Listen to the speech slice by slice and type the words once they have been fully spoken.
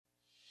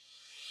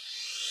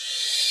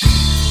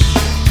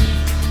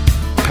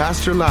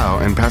Pastor Lau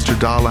and Pastor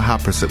Dala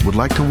Haprasit would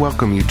like to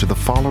welcome you to the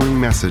following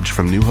message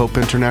from New Hope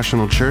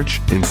International Church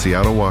in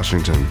Seattle,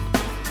 Washington.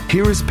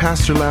 Here is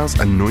Pastor Lau's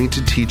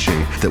anointed teaching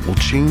that will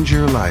change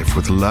your life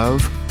with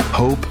love,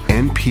 hope,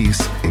 and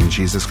peace in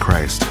Jesus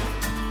Christ.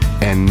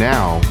 And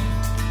now,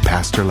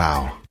 Pastor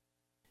Lau.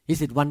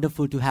 Is it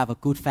wonderful to have a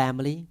good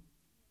family?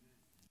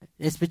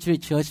 Especially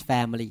church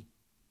family.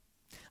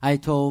 I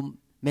told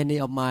many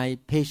of my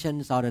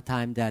patients all the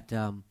time that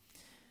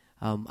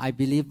I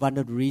believe one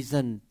of the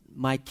reasons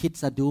my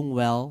kids are doing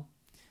well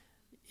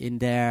in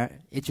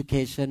their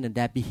education and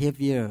their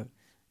behavior,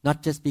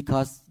 not just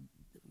because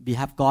we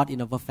have God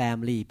in our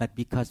family, but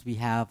because we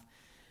have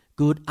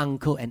good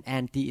uncle and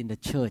auntie in the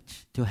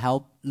church to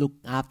help look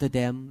after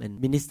them and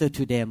minister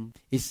to them.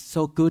 It's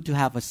so good to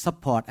have a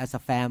support as a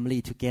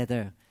family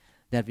together,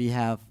 that we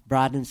have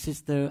brother and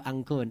sister,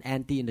 uncle and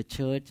auntie in the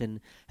church and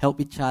help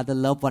each other,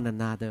 love one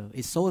another.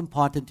 It's so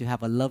important to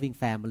have a loving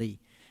family,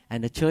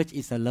 and the church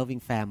is a loving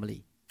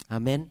family.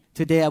 Amen.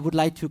 Today I would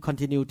like to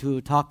continue to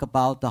talk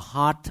about the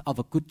heart of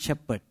a good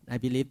shepherd. I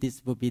believe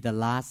this will be the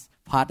last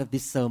part of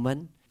this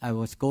sermon. I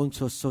was going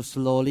so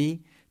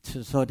slowly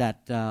so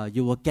that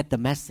you will get the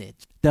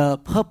message. The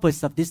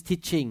purpose of this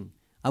teaching,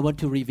 I want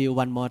to review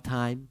one more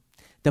time.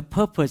 The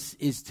purpose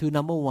is to,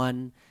 number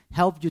one,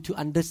 help you to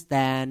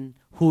understand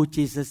who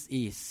Jesus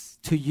is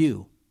to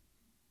you.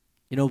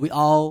 You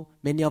know,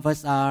 many of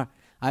us are,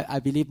 I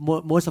believe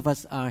most of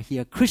us are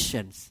here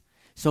Christians.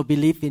 So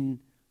believe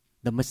in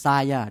the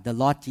Messiah, the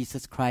Lord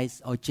Jesus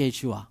Christ or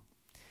Yeshua.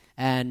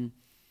 And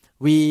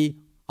we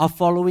are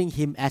following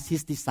Him as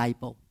His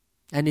disciple.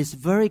 And it's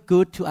very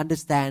good to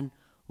understand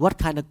what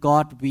kind of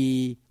God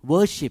we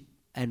worship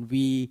and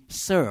we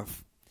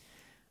serve.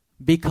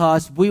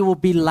 Because we will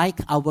be like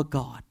our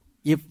God.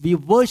 If we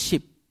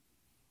worship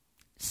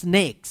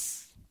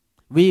snakes,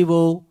 we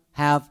will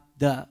have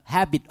the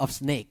habit of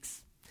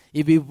snakes.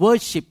 If we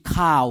worship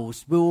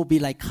cows, we will be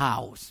like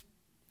cows.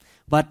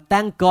 But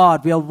thank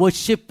God we are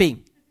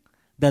worshiping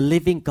the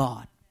living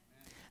God.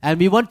 And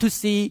we want to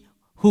see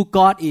who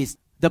God is.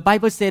 The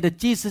Bible says that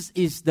Jesus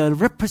is the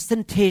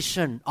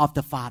representation of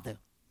the Father.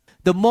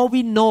 The more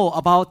we know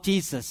about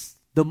Jesus,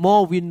 the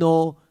more we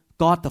know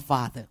God the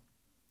Father.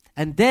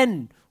 And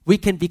then we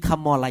can become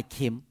more like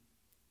Him.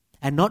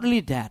 And not only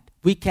that,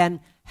 we can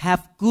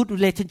have good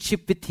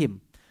relationship with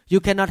Him.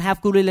 You cannot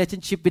have good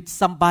relationship with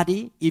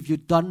somebody if you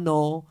don't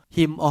know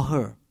him or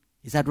her.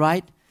 Is that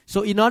right?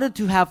 So in order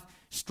to have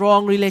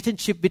strong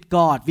relationship with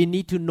God, we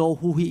need to know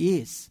who He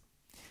is.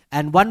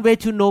 And one way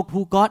to know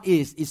who God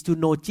is to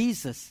know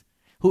Jesus,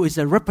 who is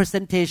a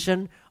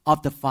representation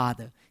of the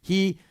Father.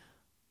 He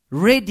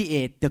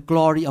radiated the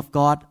glory of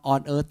God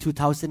on earth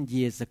 2,000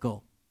 years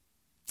ago.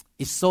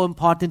 It's so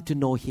important to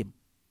know Him.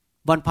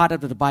 One part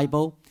of the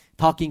Bible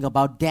talking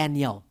about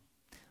Daniel.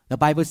 The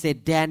Bible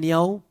said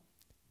Daniel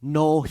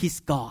know his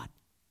God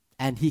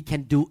and he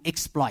can do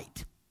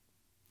exploit.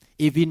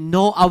 If we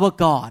know our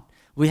God,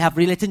 we have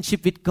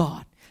relationship with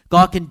God,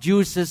 God can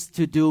use us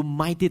to do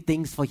mighty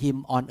things for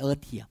Him on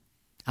earth here.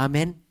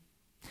 Amen.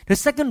 The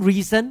second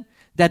reason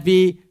that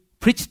we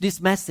preach this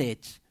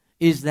message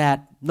is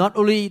that not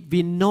only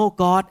we know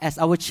God as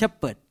our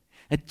shepherd,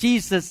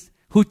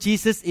 who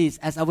Jesus is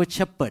as our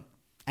shepherd,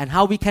 and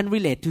how we can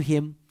relate to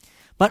Him,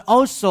 but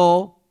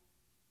also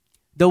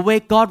the way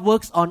God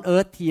works on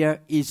earth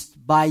here is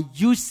by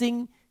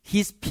using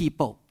His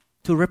people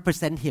to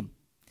represent Him.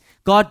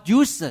 God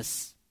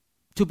uses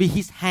to be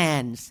His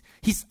hands,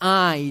 His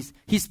eyes,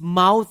 His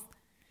mouth,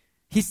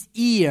 His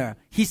ear,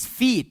 His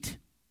feet,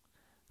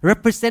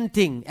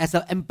 representing as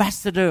an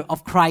ambassador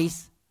of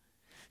Christ.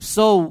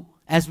 So,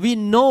 as we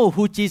know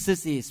who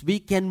Jesus is, we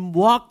can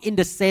walk in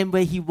the same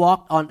way He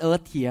walked on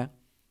earth here,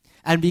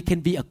 and we can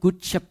be a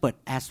good shepherd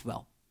as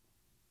well.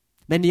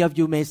 Many of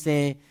you may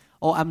say,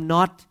 "Oh, I'm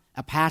not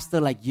a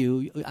pastor like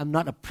you. I'm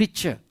not a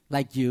preacher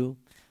like you.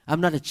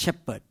 I'm not a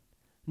shepherd."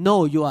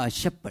 No, you are a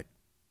shepherd.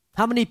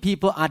 How many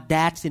people are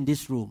dads in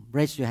this room?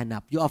 Raise your hand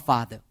up. You are a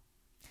father.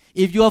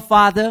 If you are a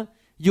father,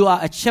 you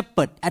are a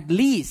shepherd, at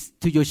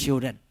least to your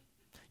children.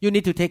 You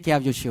need to take care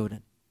of your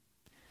children.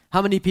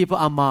 How many people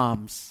are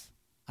moms?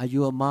 Are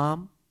you a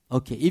mom?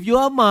 Okay. If you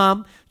are a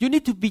mom, you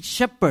need to be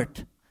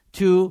shepherd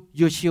to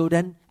your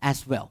children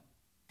as well.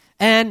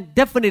 And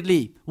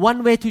definitely,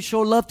 one way to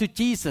show love to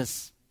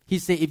Jesus, He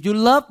said, if you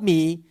love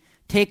me,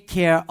 take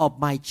care of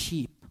my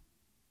sheep.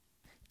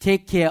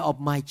 Take care of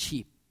my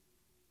sheep.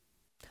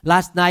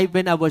 Last night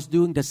when I was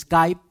doing the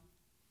Skype,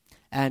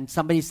 and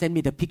somebody sent me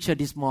the picture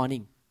this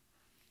morning,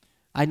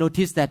 I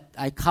noticed that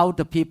I count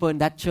the people in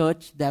that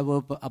church. There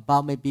were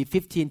about maybe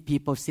 15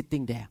 people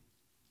sitting there.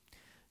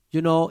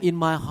 You know, in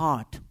my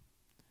heart,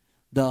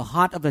 the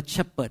heart of a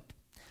shepherd,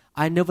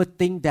 I never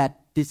think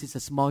that this is a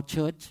small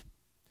church.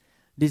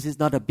 This is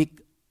not a big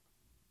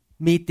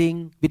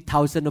meeting with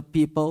thousands of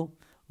people.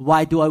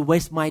 Why do I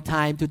waste my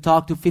time to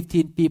talk to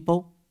 15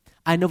 people?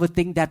 I never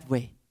think that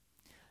way.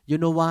 You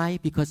know why?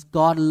 Because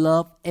God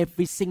loved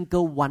every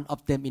single one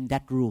of them in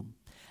that room.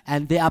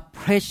 And they are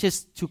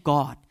precious to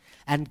God.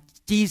 And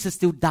Jesus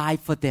still died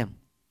for them.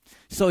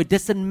 So it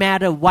doesn't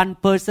matter 1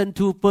 person,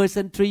 2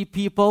 person, 3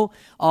 people,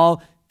 or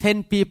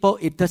 10 people.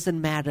 It doesn't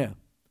matter.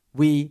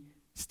 We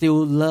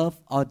still love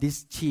all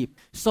these sheep.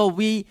 So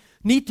we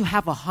need to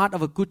have a heart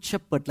of a good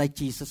shepherd like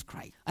Jesus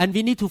Christ. And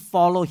we need to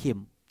follow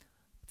Him.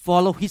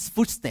 Follow His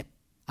footsteps.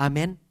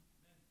 Amen.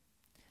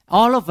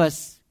 All of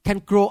us can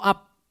grow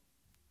up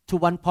to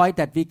one point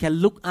that we can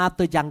look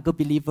after younger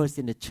believers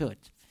in the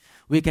church.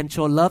 We can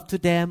show love to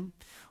them.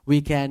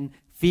 We can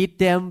feed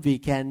them. We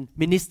can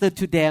minister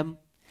to them.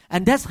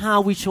 And that's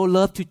how we show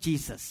love to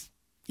Jesus.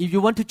 If you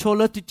want to show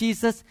love to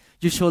Jesus,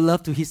 you show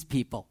love to His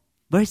people.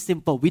 Very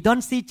simple. We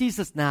don't see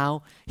Jesus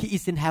now. He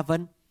is in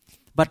heaven.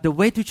 But the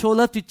way to show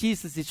love to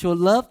Jesus is show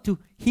love to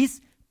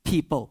His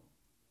people.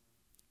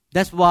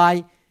 That's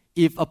why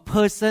if a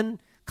person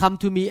come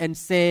to me and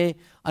say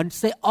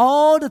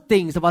all the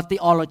things about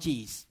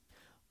theologies,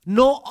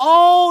 know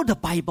all the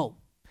Bible,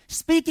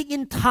 speaking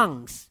in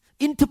tongues,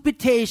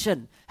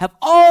 interpretation, have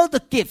all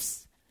the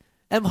gifts,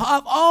 and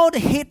have all the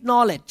head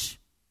knowledge,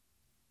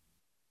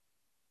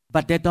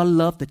 but they don't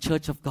love the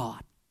church of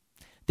God.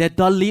 They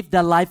don't live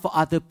their life for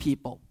other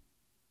people.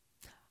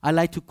 I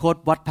like to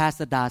quote what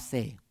Pastor Da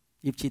say,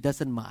 if she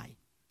doesn't mind.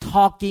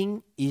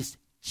 Talking is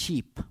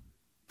cheap.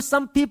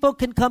 Some people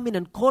can come in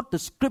and quote the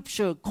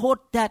scripture,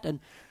 quote that, and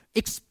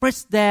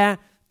express their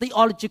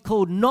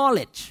theological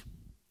knowledge.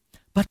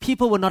 But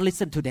people will not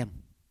listen to them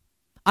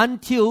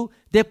until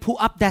they pull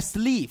up their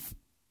sleeve,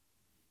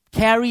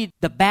 carry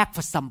the bag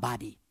for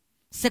somebody,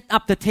 set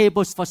up the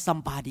tables for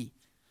somebody,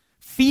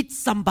 feed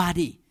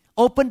somebody,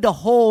 open the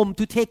home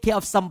to take care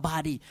of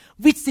somebody,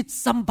 visit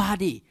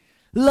somebody,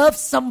 love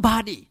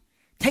somebody,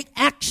 take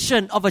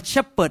action of a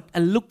shepherd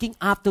and looking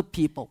after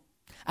people.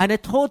 And I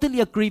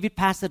totally agree with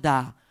Pastor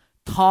Da.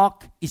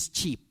 Talk is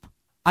cheap.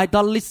 I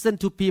don't listen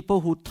to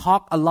people who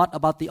talk a lot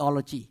about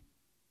theology.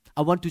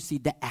 I want to see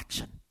the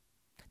action.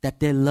 That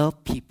they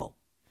love people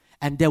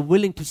and they're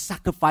willing to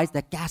sacrifice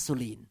their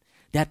gasoline,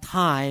 their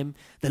time,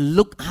 they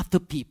look after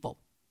people.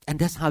 And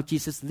that's how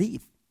Jesus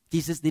lived.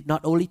 Jesus did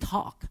not only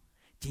talk.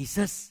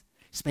 Jesus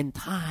spent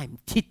time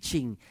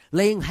teaching,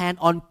 laying hand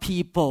on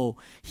people.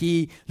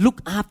 He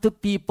looked after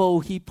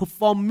people. He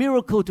performed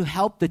miracles to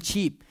help the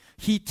sheep.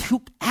 He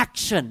took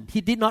action.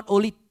 He did not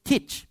only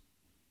teach.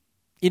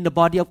 In the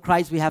body of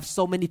Christ, we have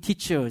so many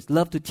teachers,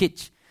 love to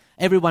teach.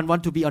 Everyone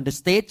wants to be on the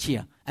stage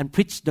here and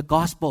preach the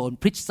gospel and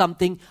preach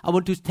something. I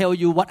want to tell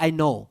you what I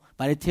know.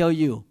 But I tell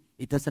you,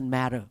 it doesn't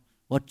matter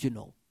what you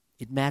know.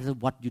 It matters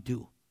what you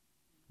do.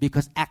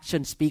 Because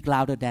actions speak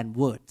louder than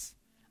words.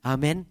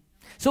 Amen.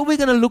 So we're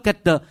going to look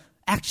at the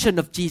action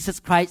of Jesus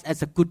Christ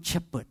as a good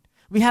shepherd.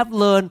 We have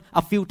learned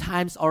a few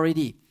times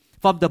already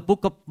from the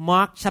book of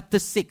Mark chapter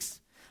 6,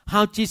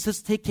 how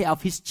Jesus takes care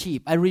of His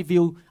sheep. I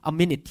review a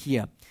minute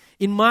here.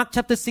 In Mark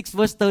chapter 6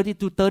 verse 30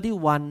 to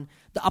 31,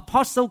 the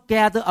apostles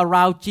gathered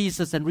around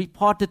Jesus and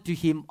reported to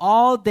Him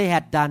all they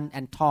had done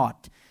and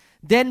taught.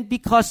 Then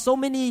because so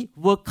many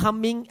were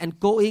coming and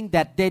going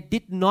that they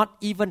did not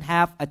even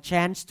have a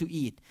chance to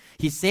eat,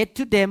 He said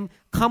to them,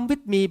 "Come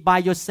with me by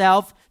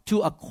yourself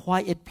to a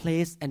quiet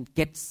place and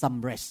get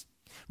some rest."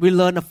 We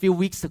learned a few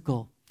weeks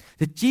ago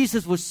that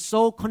Jesus was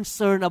so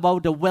concerned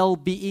about the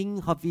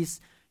well-being of His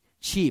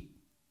sheep.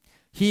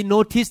 He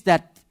noticed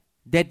that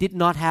they did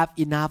not have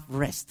enough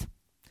rest.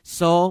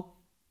 So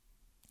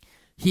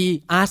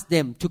He asked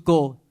them to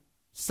go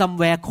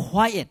somewhere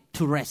quiet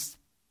to rest.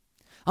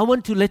 I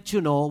want to let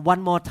you know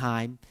one more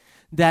time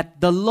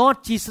that the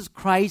Lord Jesus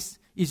Christ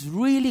is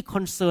really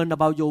concerned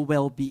about your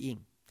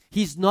well-being.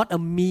 He's not a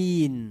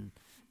mean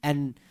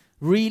and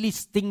really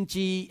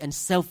stingy and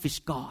selfish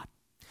God.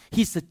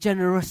 He's a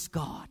generous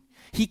God.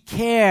 He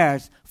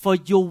cares for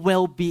your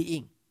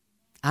well-being.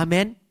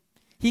 Amen?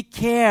 He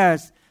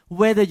cares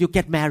whether you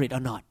get married or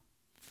not.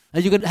 Are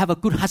you going to have a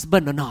good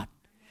husband or not?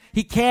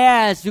 He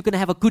cares you're going to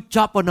have a good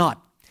job or not.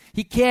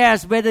 He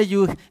cares whether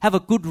you have a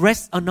good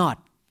rest or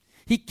not.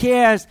 He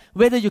cares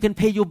whether you can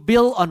pay your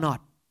bill or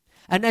not.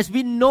 And as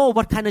we know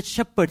what kind of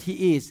shepherd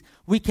He is,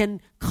 we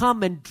can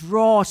come and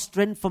draw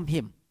strength from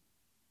Him.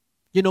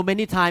 You know,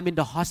 many times in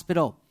the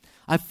hospital,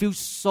 I feel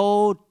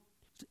so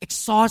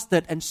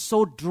exhausted and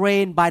so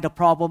drained by the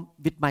problem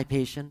with my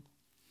patient.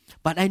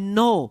 But I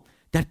know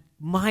that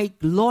my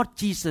Lord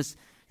Jesus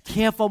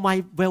care for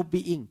my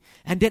well-being.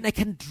 And then I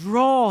can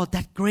draw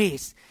that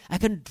grace. I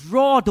can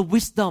draw the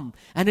wisdom.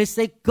 And I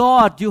say,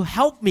 God, you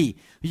help me.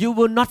 You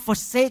will not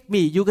forsake me.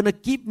 You're going to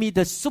give me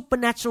the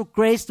supernatural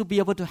grace to be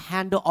able to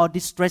handle all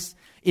this stress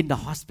in the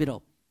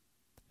hospital.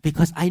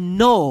 Because I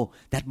know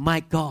that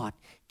my God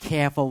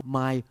care for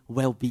my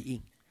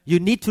well-being. You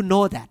need to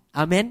know that.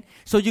 Amen?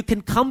 So you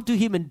can come to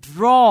Him and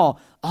draw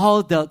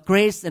all the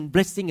grace and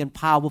blessing and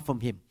power from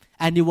Him.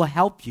 And He will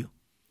help you.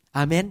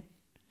 Amen?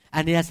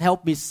 And it has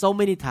helped me so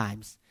many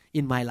times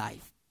in my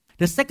life.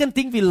 The second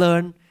thing we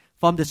learn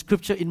from the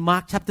scripture in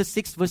Mark chapter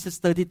 6 verses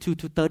 32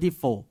 to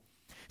 34.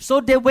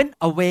 So they went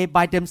away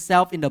by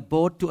themselves in a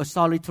boat to a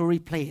solitary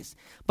place.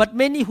 But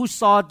many who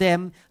saw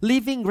them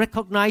leaving,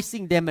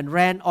 recognizing them, and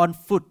ran on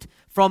foot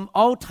from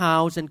all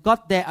towns and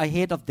got there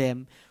ahead of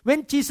them.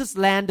 When Jesus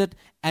landed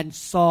and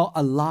saw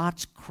a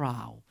large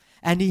crowd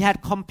and He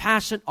had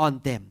compassion on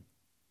them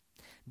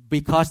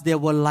because they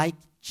were like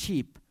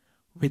sheep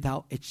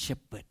without a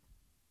shepherd.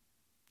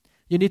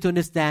 You need to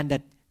understand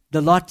that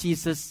the Lord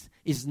Jesus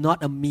is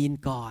not a mean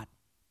God.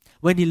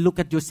 When He looks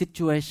at your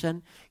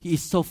situation, He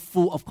is so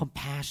full of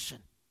compassion.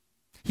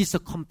 He's a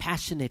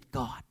compassionate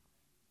God.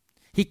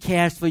 He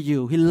cares for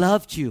you. He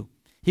loves you.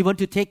 He wants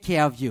to take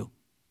care of you.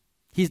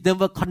 He's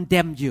never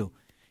condemned you.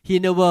 He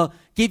never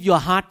give you a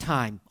hard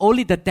time.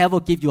 Only the devil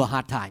give you a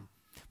hard time.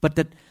 But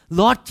the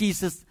Lord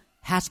Jesus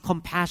has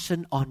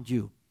compassion on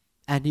you,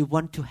 and He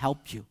wants to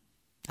help you.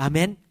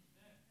 Amen?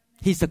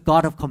 He's a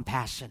God of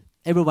compassion.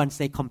 Everyone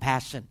say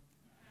compassion.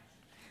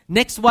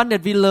 Next one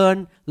that we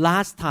learned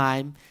last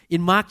time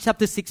in Mark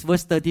chapter 6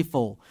 verse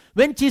 34.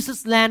 When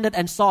Jesus landed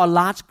and saw a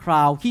large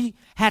crowd, He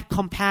had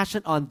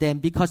compassion on them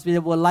because they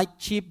were like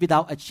sheep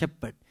without a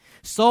shepherd.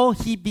 So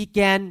He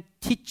began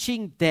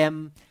teaching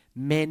them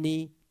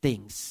many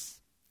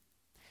things.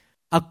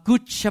 A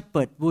good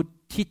shepherd would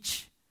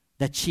teach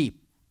the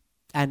sheep.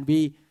 And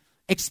we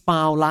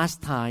expound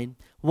last time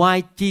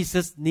why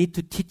Jesus need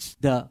to teach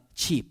the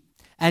sheep.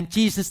 And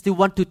Jesus still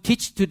want to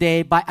teach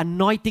today by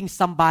anointing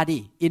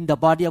somebody in the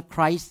body of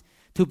Christ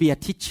to be a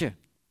teacher.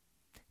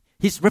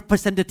 His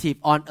representative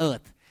on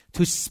earth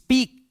to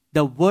speak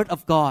the word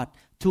of God,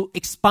 to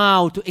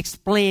expound, to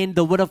explain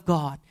the word of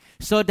God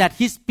so that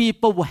His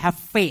people will have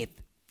faith.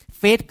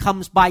 Faith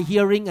comes by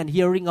hearing and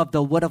hearing of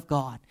the word of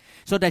God.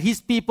 So that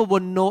His people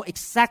will know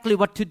exactly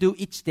what to do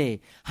each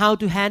day, how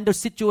to handle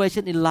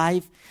situation in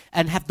life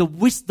and have the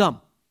wisdom.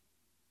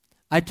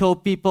 I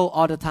told people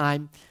all the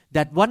time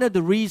that one of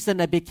the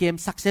reasons I became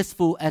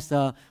successful as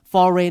a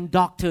foreign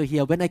doctor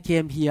here, when I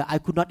came here, I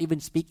could not even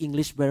speak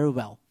English very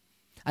well.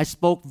 I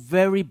spoke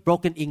very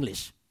broken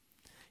English.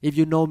 If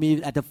you know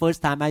me, at the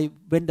first time,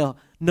 when the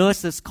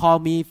nurses call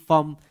me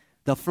from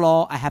the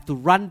floor, I have to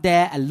run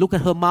there and look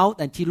at her mouth,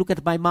 and she look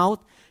at my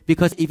mouth,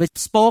 because if I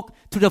spoke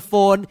to the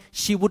phone,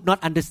 she would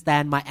not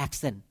understand my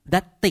accent.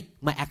 That thick,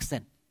 my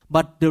accent.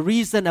 But the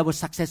reason I was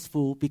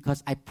successful,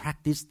 because I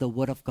practiced the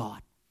Word of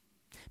God.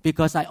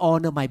 Because I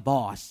honor my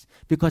boss.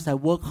 Because I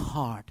work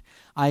hard.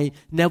 I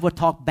never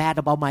talk bad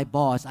about my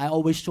boss. I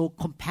always show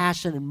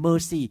compassion and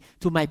mercy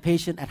to my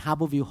patient at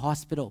Harborview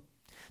Hospital.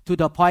 To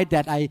the point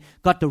that I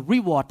got the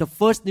reward, the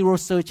first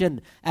neurosurgeon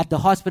at the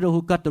hospital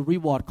who got the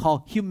reward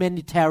called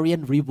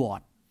humanitarian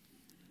reward.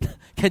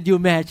 Can you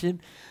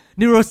imagine?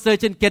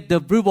 Neurosurgeon get the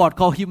reward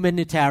called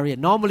humanitarian.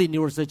 Normally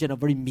neurosurgeons are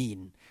very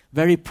mean,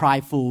 very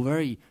prideful,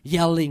 very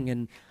yelling.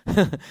 And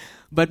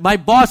but my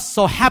boss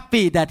so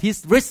happy that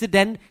his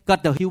resident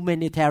got the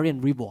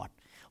humanitarian reward.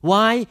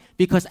 Why?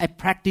 Because I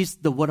practice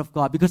the Word of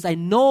God. Because I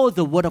know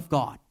the Word of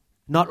God.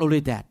 Not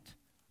only that.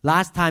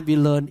 Last time we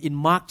learned in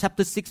Mark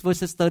chapter 6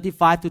 verses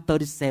 35 to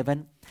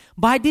 37.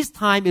 By this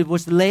time it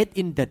was late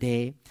in the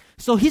day.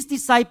 So His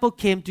disciples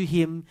came to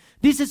Him.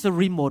 This is a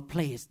remote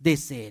place, they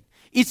said.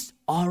 It's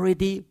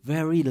already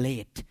very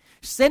late.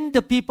 Send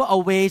the people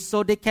away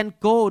so they can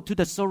go to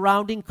the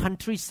surrounding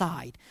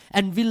countryside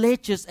and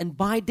villages and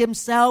buy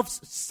themselves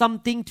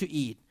something to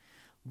eat.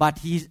 But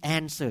He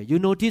answered. You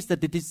notice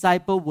that the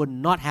disciples were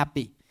not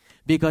happy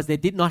because they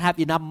did not have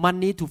enough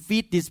money to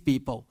feed these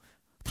people.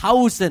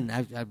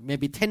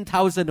 Maybe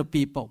 10,000 of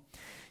people.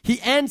 He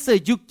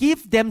answered, you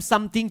give them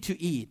something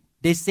to eat.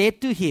 They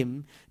said to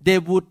Him,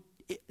 that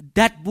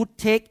would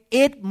take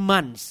 8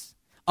 months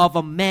of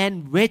a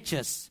man's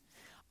wages.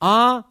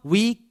 Are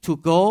we to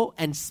go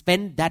and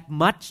spend that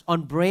much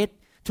on bread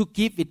to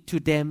give it to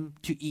them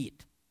to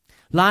eat?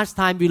 Last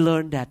time we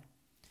learned that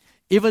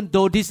even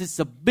though this is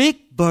a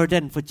big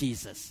burden for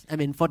Jesus,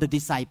 for the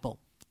disciple,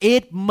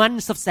 8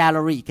 months of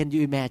salary, can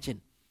you imagine?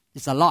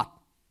 It's a lot.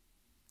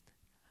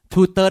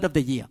 2/3 of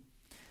the year.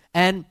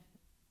 And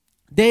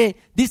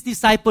this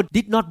disciple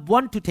did not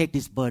want to take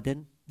this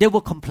burden. They were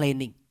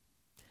complaining.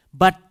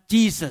 But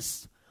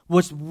Jesus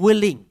was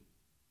willing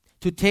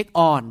to take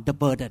on the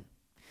burden.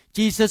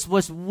 Jesus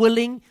was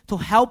willing to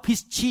help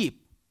His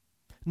sheep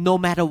no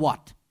matter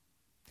what.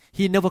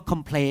 He never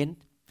complained.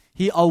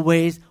 He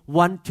always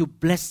wanted to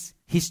bless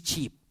His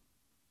sheep.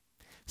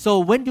 So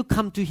when you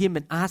come to Him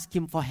and ask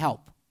Him for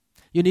help,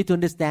 you need to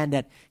understand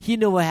that He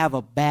never have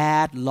a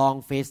bad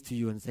long face to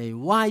you and say,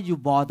 why you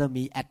bother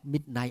me at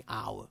midnight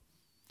hour?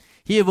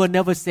 He will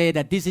never say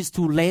that this is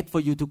too late for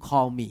you to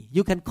call me.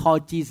 You can call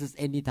Jesus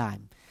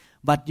anytime.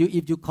 But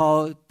if you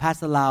call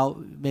Pastor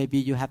Lau, maybe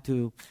you have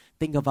to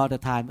think about the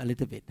time a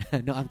little bit.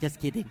 No, I'm just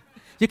kidding.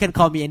 You can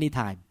call me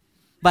anytime.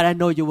 But I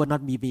know you will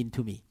not be mean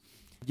to me.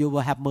 You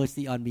will have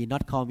mercy on me,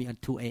 not call me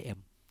at 2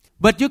 a.m.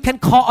 But you can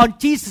call on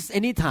Jesus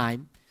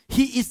anytime.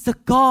 He is the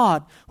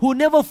God who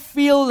never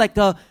feel like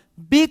a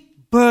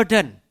big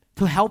burden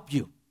to help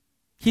you.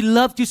 He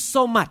loved you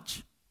so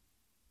much.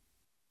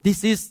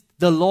 This is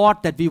the Lord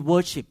that we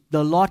worship,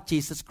 the Lord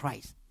Jesus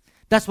Christ.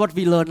 That's what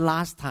we learned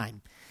last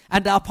time.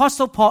 And the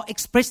Apostle Paul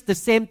expressed the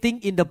same thing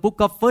in the book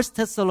of 1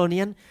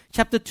 Thessalonians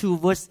chapter 2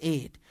 verse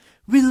 8.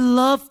 We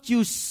loved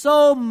you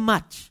so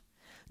much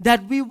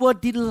that we were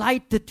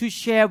delighted to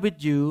share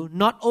with you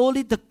not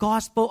only the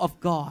gospel of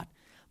God,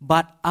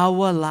 but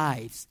our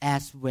lives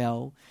as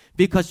well,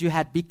 because you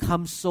had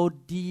become so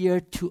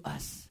dear to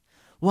us.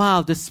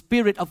 Wow, the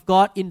Spirit of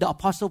God in the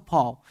Apostle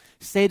Paul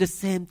say the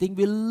same thing.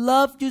 We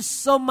love you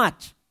so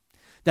much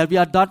that we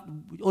are not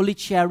only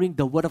sharing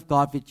the Word of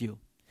God with you,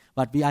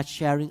 but we are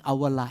sharing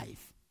our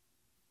life.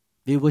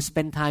 We will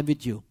spend time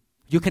with you.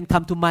 You can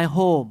come to my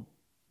home.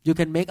 You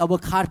can make our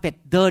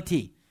carpet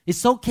dirty.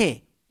 It's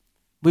okay.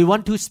 We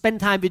want to spend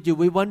time with you.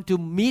 We want to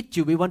meet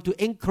you. We want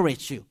to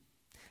encourage you.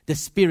 The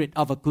spirit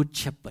of a good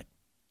shepherd.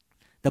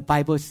 The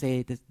Bible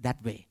says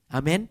that way.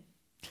 Amen.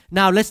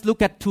 Now let's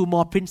look at two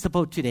more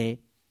principles today.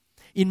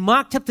 In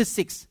Mark chapter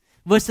 6,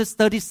 verses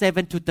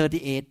 37 to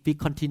 38, we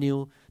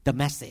continue the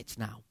message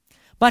now.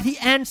 But he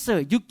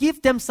answered, you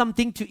give them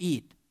something to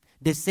eat.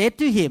 They said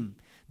to him,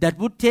 that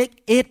would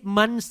take 8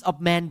 months of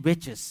man's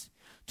wages,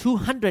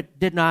 200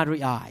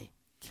 denarii.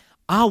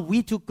 Are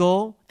we to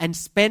go and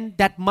spend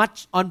that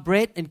much on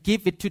bread and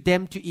give it to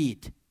them to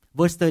eat?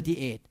 Verse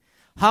 38.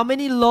 How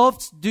many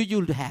loaves do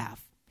you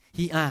have?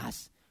 He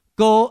asked.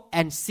 Go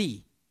and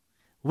see.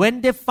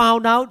 When they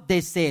found out,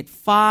 they said,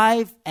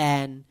 5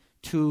 and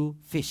 2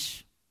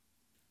 fish.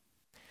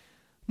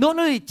 Not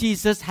only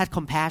Jesus had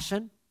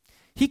compassion,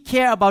 he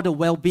cared about the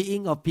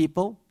well-being of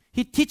people.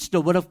 He teach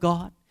the Word of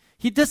God.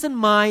 He doesn't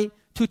mind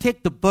to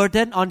take the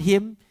burden on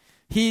him.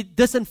 He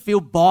doesn't feel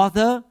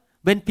bothered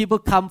when people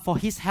come for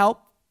his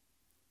help.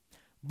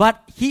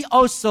 But he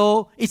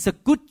also is a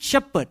good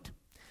shepherd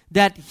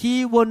that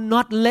he will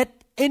not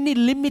let any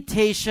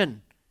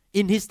limitation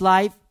in his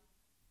life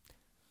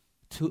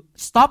to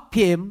stop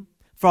him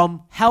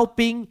from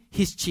helping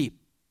his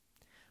sheep.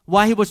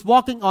 While he was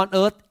walking on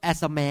earth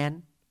as a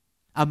man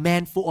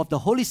full of the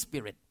Holy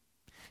Spirit,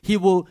 he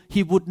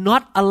would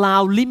not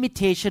allow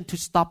limitation to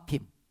stop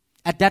him.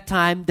 At that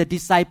time, the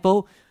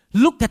disciple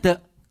looked at the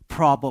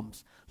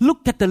problems,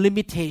 looked at the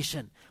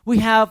limitation. We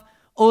have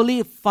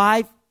only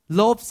 5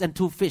 loaves and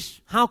 2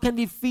 fish. How can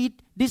we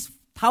feed these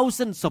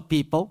thousands of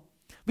people?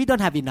 We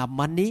don't have enough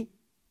money.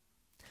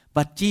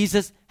 But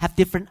Jesus have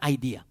different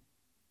idea.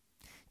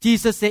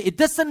 Jesus said, it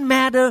doesn't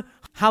matter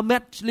how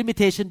much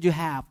limitation you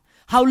have,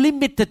 how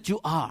limited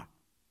you are.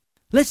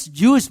 Let's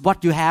use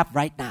what you have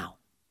right now.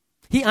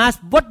 He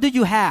asked, what do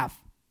you have?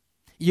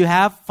 You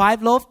have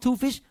 5 loaves, 2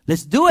 fish?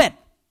 Let's do it.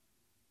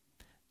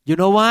 You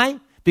know why?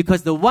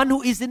 Because the one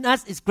who is in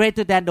us is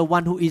greater than the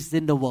one who is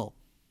in the world.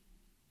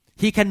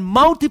 He can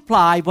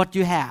multiply what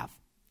you have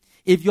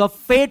if you are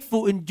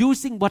faithful in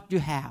using what you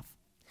have.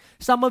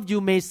 Some of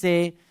you may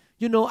say,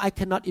 I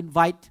cannot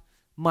invite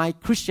my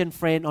Christian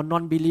friend or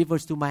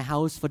non-believers to my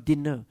house for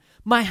dinner.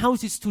 My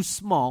house is too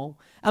small.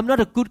 I'm not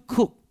a good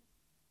cook.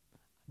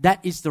 That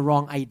is the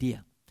wrong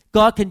idea.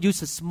 God can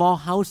use a small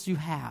house you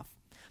have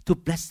to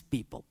bless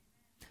people.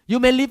 You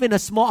may live in a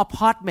small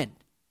apartment,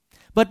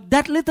 but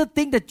that little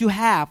thing that you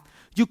have,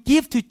 you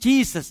give to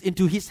Jesus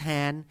into his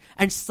hand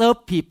and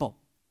serve people.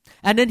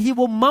 And then he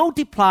will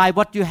multiply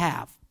what you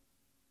have.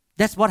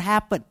 That's what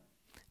happened.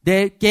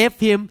 They gave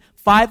him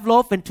 5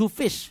 loaves and 2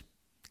 fish.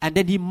 And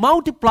then he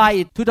multiplied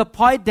it to the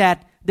point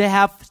that they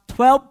have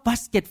 12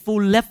 baskets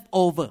full left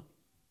over.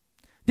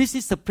 This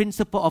is the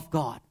principle of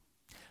God.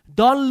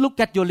 Don't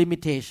look at your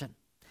limitation.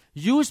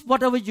 Use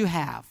whatever you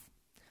have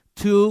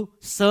to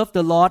serve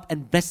the Lord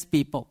and bless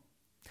people.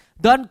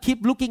 Don't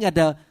keep looking at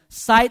the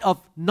side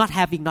of not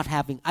having.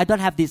 I don't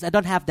have this, I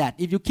don't have that.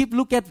 If you keep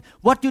looking at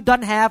what you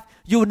don't have,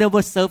 you will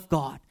never serve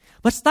God.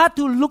 But start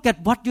to look at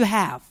what you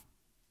have.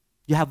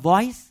 You have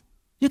voice,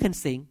 you can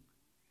sing.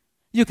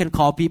 You can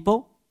call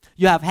people.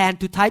 You have hand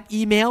to type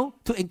email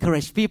to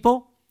encourage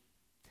people.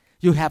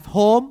 You have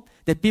home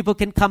that people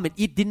can come and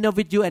eat dinner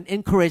with you and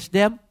encourage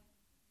them.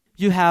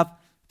 You have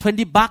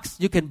 $20,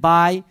 you can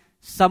buy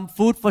some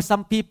food for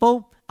some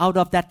people out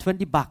of that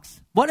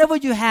 $20. Whatever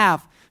you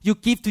have, you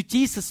give to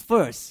Jesus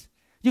first.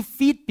 You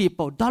feed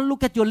people. Don't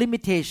look at your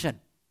limitation.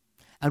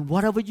 And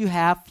whatever you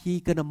have,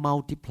 He's going to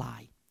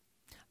multiply.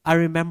 I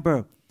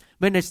remember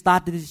when I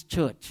started this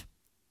church,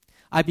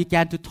 I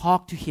began to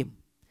talk to Him.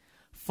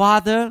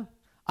 Father,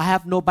 I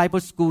have no Bible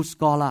school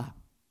scholar.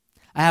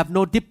 I have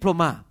no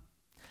diploma.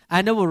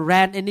 I never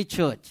ran any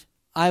church.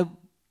 I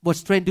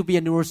was trained to be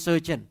a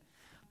neurosurgeon.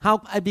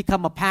 How I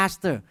become a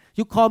pastor?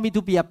 You call me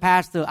to be a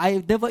pastor.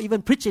 I never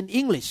even preach in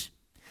English.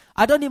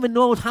 I don't even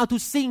know how to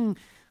sing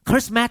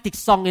charismatic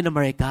song in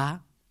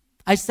America.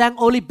 I sang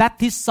only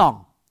Baptist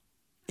song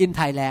in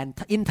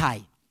Thailand, in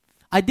Thai.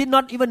 I did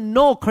not even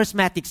know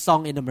charismatic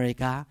song in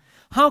America.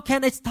 How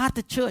can I start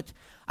a church?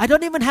 I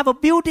don't even have a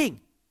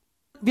building.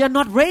 We are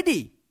not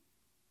ready.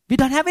 We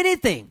don't have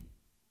anything.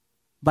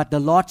 But the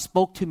Lord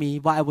spoke to me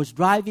while I was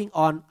driving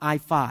on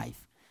I-5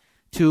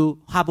 to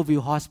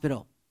Harborview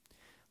Hospital.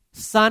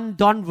 Son,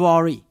 don't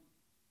worry.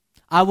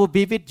 I will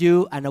be with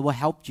you and I will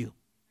help you.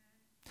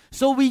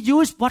 So we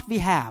use what we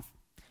have.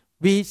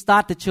 We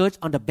start the church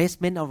on the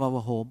basement of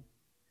our home.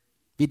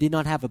 We did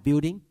not have a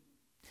building.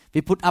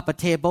 We put up a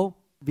table.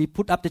 We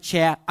put up the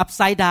chair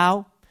upside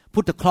down.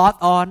 Put the cloth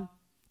on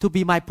to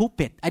be my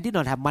pulpit. I did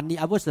not have money.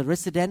 I was a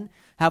resident.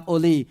 Have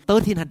only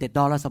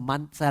 $1,300 a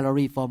month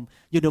salary from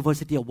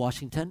University of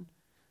Washington.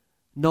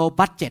 no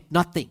budget,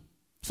 nothing.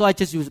 So I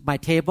just use my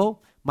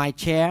table, my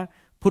chair,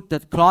 put the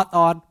cloth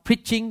on,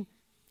 preaching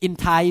in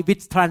Thai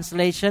with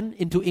translation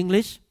into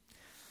English.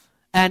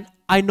 And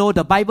I know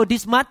the Bible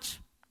this much,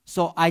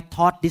 so I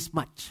taught this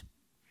much.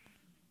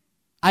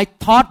 I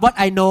taught what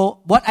I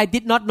know. What I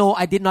did not know,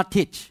 I did not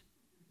teach.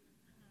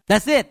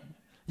 That's it.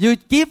 You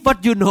give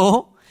what you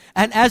know,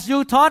 and as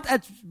you taught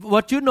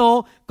what you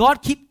know,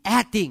 God keep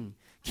adding,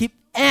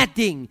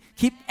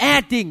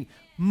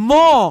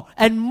 more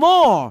and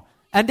more.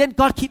 And then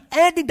God keep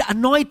adding the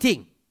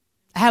anointing.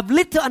 I have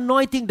little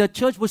anointing. The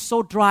church was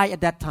so dry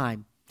at that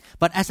time.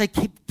 But as I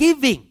keep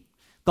giving,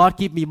 God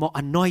give me more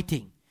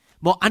anointing,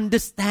 more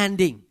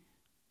understanding.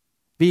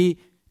 We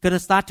going to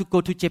start to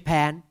go to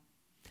Japan,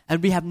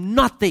 and we have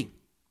nothing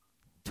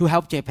to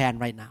help Japan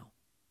right now.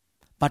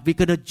 But we're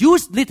going to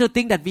use little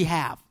thing that we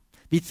have.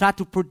 We try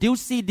to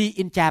produce CD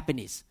in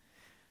Japanese.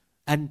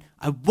 And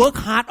I work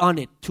hard on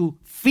it to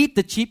feed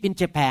the sheep in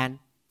Japan.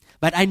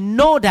 But I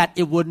know that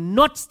it will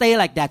not stay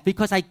like that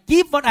because I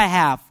give what I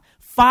have.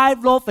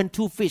 5 loaves and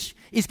 2 fish.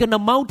 It's going to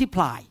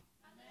multiply.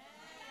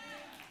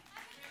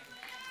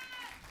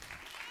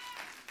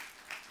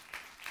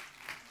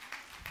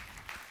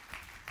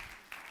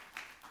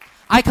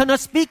 I cannot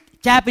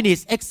speak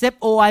Japanese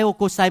except Ohayo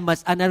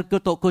gozaimasu,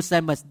 arigatou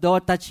gozaimasu,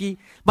 dotachi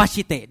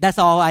mashite. That's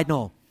all I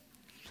know.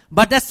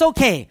 But that's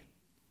okay.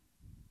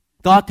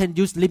 God can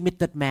use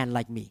limited man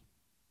like me.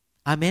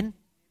 Amen.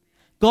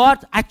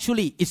 God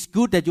actually is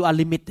good that you are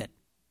limited.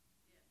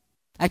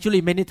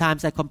 Actually, many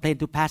times I complain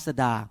to Pastor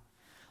Da.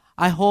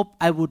 I hope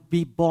I would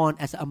be born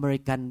as an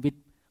American with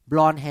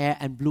blonde hair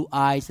and blue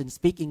eyes and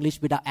speak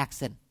English without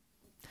accent.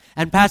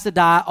 And Pastor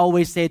Da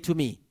always say to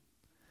me,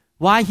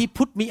 why he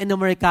put me in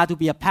America to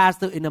be a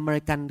pastor in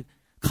American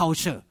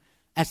culture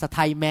as a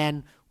Thai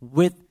man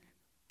with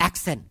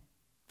accent.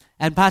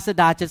 And Pastor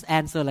Da just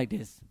answer like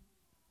this.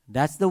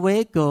 That's the way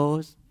it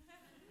goes.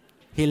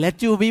 He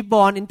let you be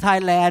born in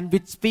Thailand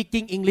with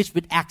speaking English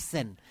with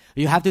accent.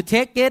 You have to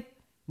take it.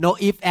 No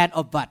if, and,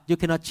 or but. You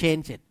cannot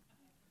change it.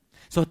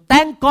 So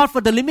thank God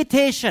for the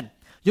limitation.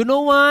 You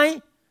know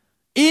why?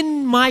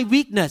 In my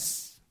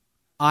weakness,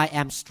 I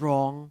am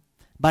strong.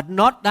 But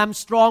not I'm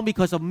strong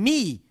because of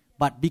me,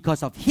 but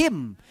because of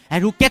Him.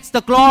 And who gets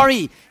the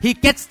glory? He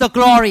gets the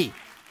glory.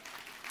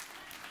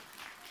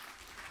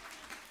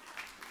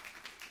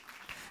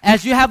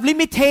 As you have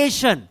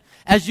limitation,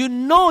 as you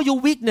know your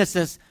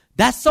weaknesses,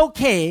 that's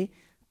okay.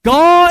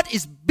 God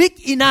is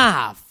big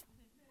enough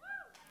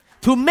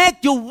to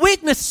make your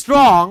weakness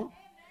strong,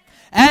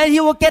 and He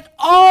will get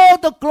all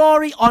the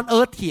glory on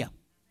earth here.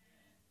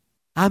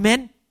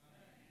 Amen.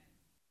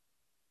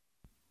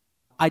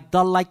 I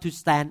don't like to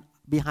stand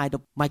behind the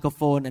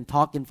microphone and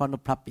talk in front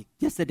of public.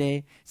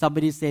 Yesterday,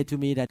 somebody said to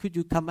me that, could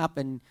you come up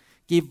and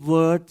give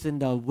words in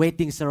the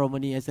wedding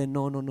ceremony? I said,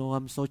 no,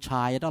 I'm so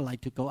shy. I don't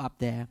like to go up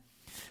there.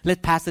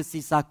 Let Pastor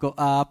Cesar go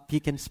up.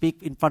 He can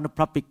speak in front of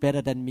public better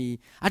than me.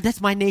 And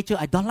that's my nature.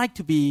 I don't like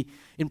to be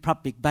in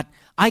public. But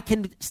I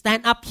can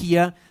stand up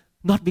here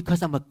not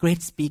because I'm a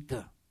great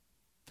speaker,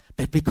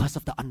 but because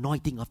of the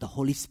anointing of the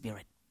Holy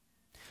Spirit.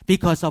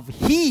 Because of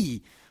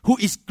He who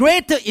is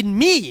greater in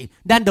me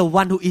than the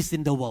one who is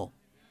in the world.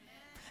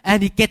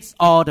 And He gets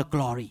all the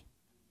glory.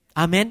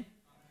 Amen.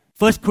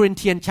 1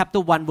 Corinthians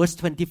chapter 1 verse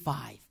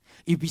 25.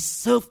 If we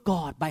serve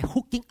God by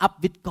hooking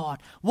up with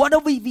God,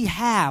 whatever we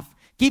have,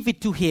 give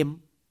it to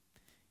Him,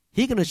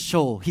 He's going to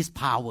show His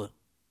power.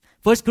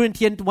 1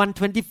 Corinthians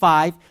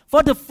 1:25,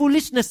 for the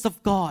foolishness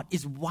of God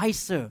is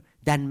wiser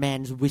than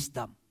man's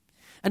wisdom,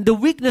 and the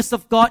weakness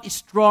of God is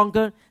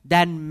stronger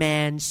than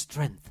man's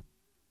strength.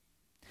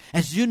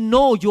 As you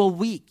know you're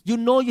weak, you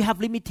know you have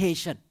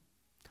limitation,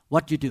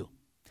 what you do?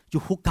 You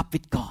hook up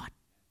with God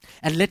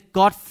and let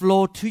God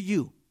flow to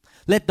you.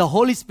 Let the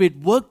Holy Spirit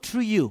work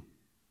through you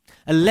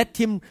and let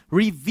Him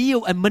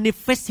reveal and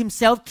manifest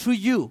Himself through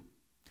you.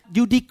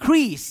 You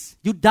decrease,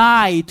 you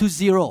die to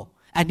 0,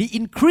 and He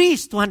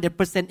increased to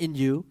 100% in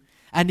you,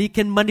 and He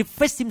can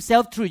manifest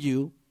Himself through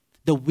you,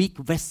 the weak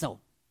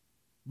vessel.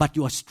 But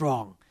you are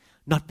strong,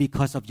 not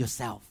because of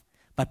yourself,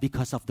 but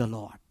because of the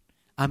Lord.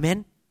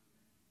 Amen?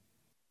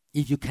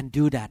 If you can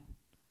do that,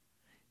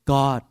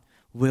 God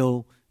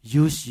will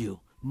use you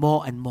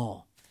more and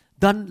more.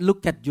 Don't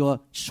look at your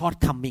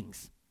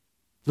shortcomings.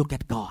 Look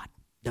at God,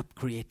 the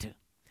Creator.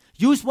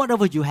 Use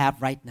whatever you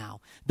have right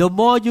now. The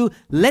more you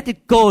let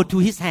it go to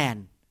His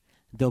hand,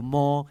 the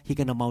more He's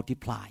going to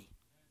multiply.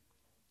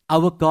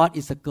 Our God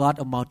is a God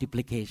of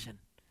multiplication.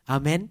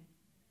 Amen?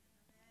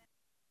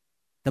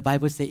 The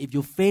Bible says if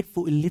you're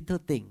faithful in little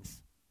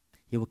things,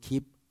 He will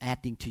keep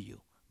adding to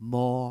you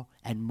more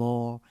and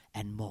more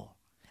and more.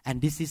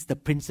 And this is the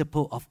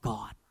principle of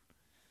God.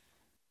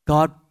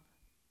 God,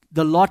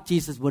 the Lord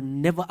Jesus will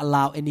never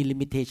allow any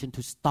limitation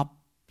to stop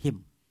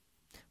Him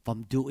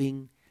from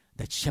doing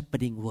the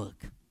shepherding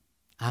work.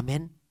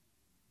 Amen.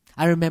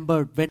 I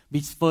remember when we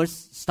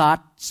first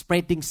start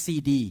spreading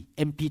CD,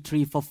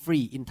 MP3 for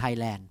free in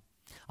Thailand.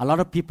 A lot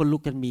of people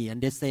look at me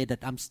and they say that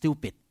I'm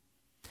stupid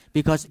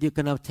because you're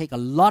going to take a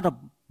lot of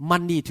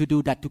money to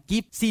do that, to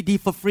give CD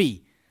for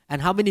free.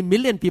 And how many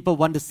million people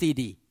want the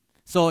CD?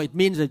 So it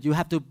means that you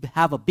have to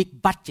have a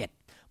big budget.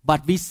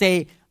 But we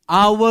say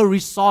our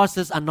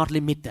resources are not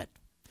limited.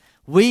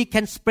 We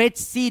can spread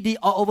CD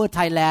all over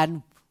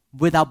Thailand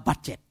without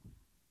budget.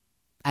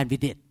 And we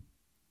did.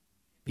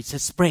 We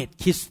just spread,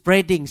 keep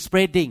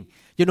spreading.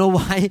 You know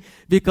why?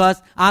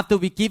 Because after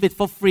we give it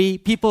for free,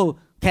 people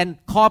can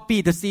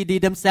copy the CD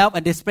themselves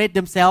and they spread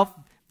themselves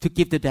to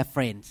give to their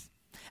friends.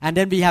 And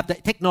then we have the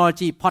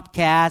technology,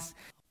 podcast.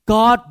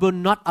 God will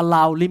not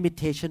allow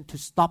limitation to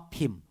stop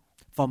him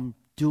from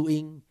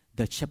doing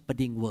the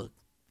shepherding work.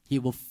 He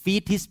will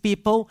feed his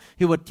people.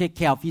 He will take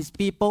care of his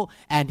people.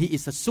 And he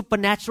is a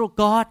supernatural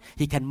God.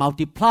 He can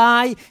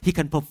multiply. He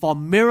can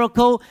perform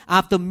miracle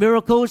after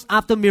miracles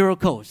after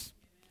miracles.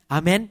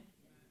 Amen.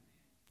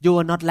 You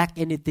will not lack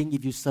anything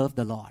if you serve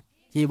the Lord.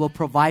 He will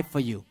provide for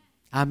you.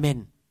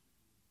 Amen.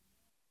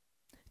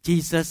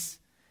 Jesus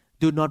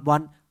do not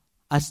want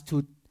us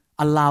to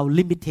allow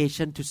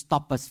limitation to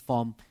stop us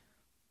from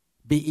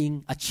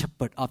being a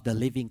shepherd of the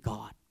living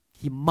God.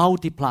 He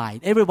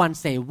multiplied. Everyone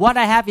say, what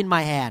I have in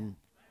my hand,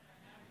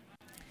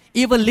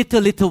 even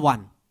little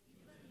one,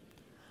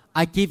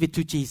 I give it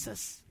to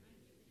Jesus.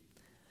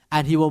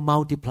 And he will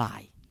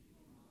multiply.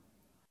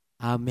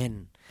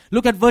 Amen.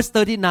 Look at verse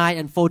 39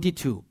 and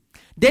 42.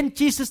 Then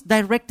Jesus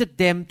directed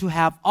them to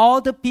have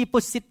all the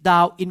people sit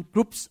down in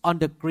groups on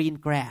the green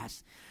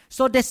grass.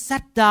 So they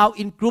sat down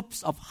in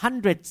groups of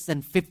hundreds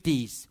and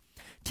fifties.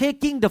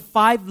 Taking the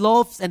 5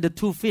 loaves and the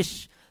 2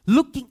 fish,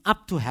 looking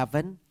up to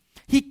heaven,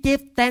 he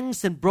gave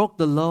thanks and broke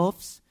the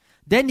loaves.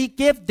 Then he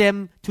gave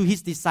them to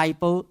his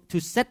disciples to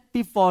set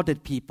before the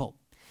people.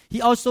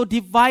 He also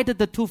divided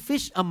the 2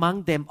 fish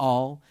among them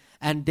all,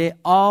 and they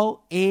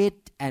all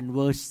ate and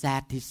were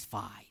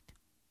satisfied.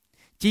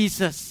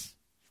 Jesus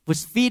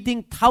was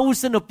feeding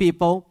thousands of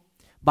people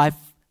by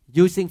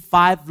using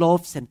 5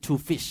 loaves and 2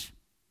 fish.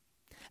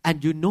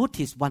 And you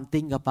notice one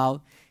thing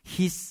about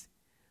his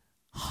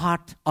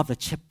heart of a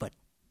shepherd.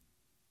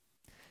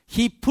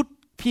 He put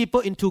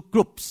people into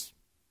groups,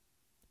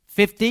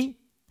 50,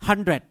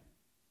 100,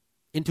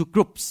 into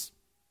groups.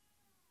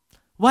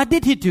 Why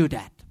did he do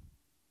that?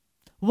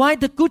 Why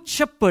the good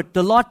shepherd,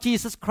 the Lord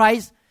Jesus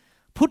Christ,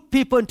 put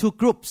people into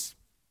groups?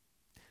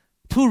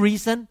 2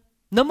 reasons.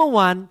 Number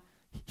 1,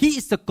 he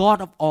is the God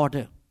of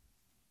order.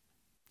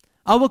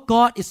 Our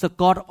God is the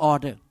God of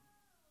order.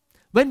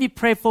 When we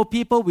pray for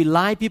people, we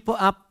line people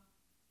up.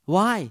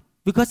 Why?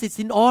 Because it's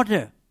in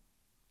order.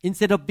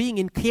 Instead of being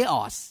in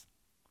chaos,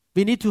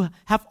 we need to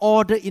have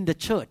order in the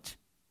church.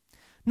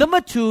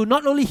 Number 2,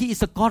 not only he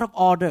is a God of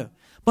order,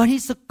 but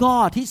he's a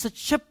God, he's a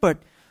shepherd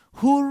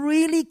who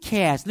really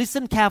cares.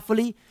 Listen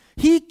carefully.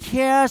 He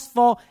cares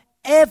for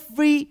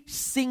every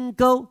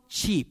single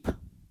sheep.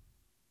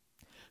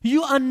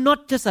 You are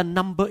not just a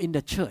number in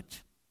the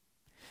church.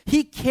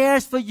 He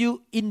cares for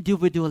you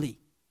individually.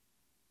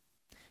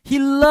 He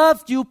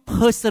loved you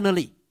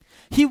personally.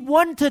 He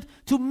wanted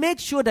to make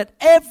sure that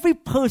every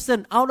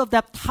person out of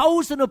that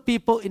 1,000 of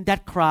people in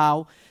that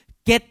crowd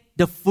get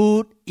the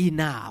food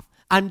enough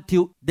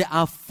until they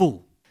are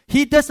full.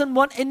 He doesn't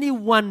want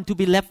anyone to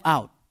be left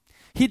out.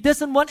 He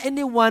doesn't want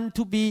anyone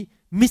to be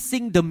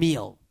missing the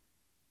meal.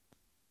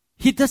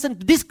 He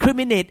doesn't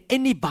discriminate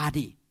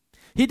anybody.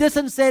 He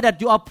doesn't say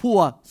that you are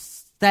poor,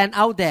 stand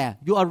out there.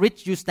 You are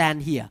rich, you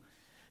stand here.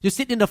 You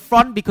sit in the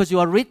front because you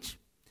are rich,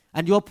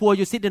 and you are poor,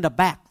 you sit in the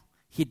back.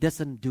 He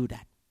doesn't do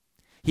that.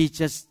 He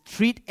just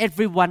treats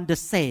everyone the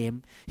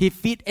same. He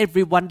feeds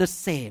everyone the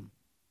same.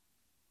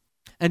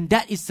 And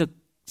that is the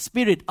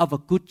spirit of a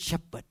good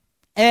shepherd.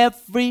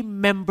 Every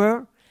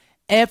member,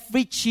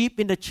 every sheep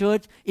in the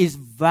church is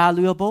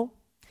valuable,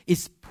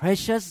 is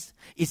precious,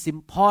 is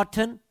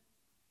important.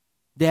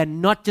 They are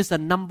not just a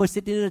number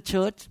sitting in the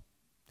church,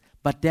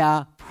 but they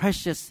are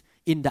precious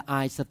in the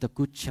eyes of the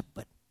good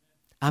shepherd.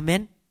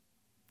 Amen?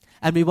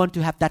 And we want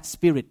to have that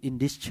spirit in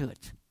this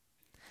church,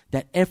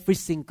 that every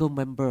single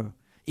member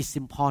is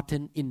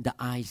important in the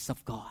eyes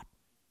of God.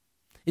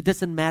 It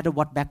doesn't matter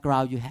what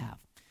background you have.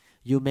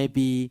 You may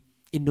be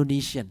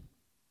Indonesian.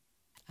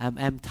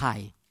 I'm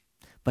Thai.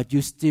 But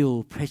you're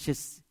still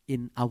precious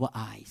in our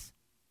eyes.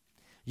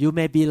 You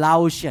may be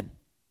Laotian.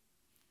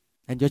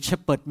 And your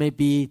shepherd may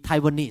be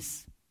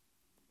Taiwanese.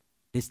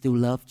 They still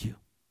love you.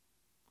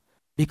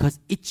 Because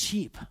each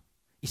sheep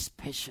is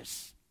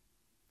precious.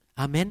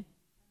 Amen?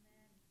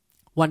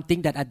 One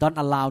thing that I don't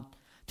allow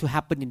to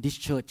happen in this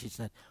church is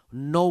that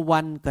no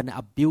one can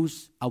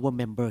abuse our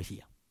member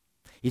here.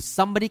 If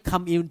somebody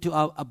come in to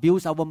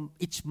abuse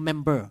each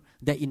member,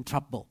 they're in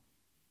trouble.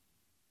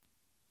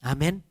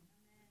 Amen?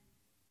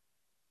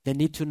 They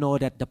need to know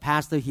that the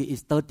pastor here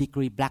is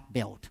 3rd-degree black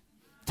belt,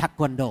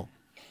 Taekwondo.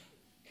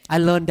 I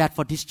learned that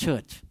for this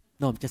church.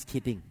 No, I'm just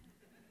kidding.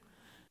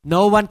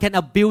 No one can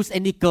abuse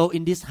any girl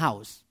in this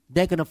house.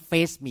 They're going to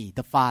face me,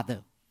 the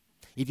father.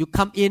 If you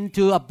come in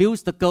to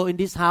abuse the girl in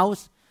this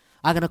house,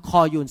 I'm going to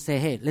call you and say,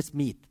 hey, let's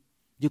meet.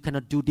 You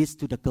cannot do this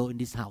to the girl in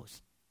this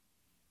house.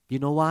 You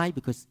know why?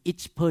 Because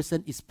each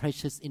person is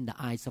precious in the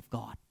eyes of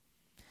God.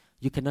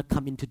 You cannot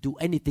come in to do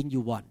anything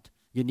you want.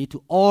 You need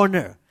to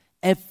honor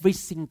every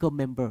single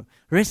member.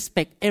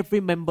 Respect every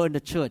member in the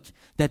church,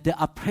 that they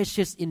are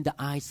precious in the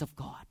eyes of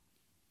God.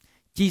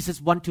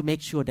 Jesus wants to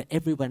make sure that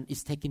everyone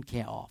is taken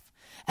care of.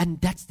 And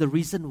that's the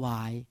reason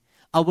why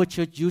our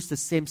church used the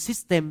same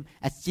system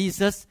as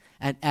Jesus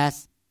and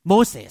as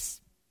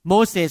Moses.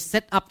 Moses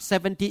set up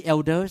 70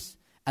 elders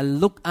and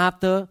looked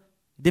after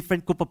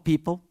different group of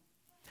people.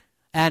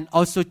 And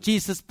also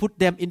Jesus put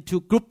them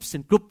into groups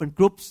and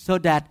groups so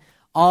that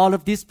all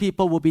of these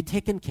people will be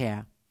taken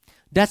care.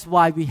 That's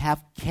why we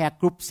have care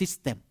group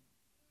system.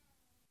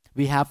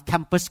 We have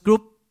campus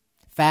group,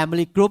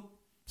 family group,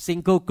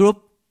 single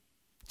group,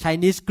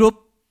 Chinese group,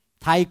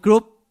 Thai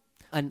group,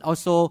 and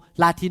also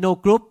Latino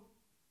group,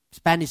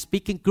 Spanish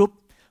speaking group.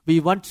 We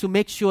want to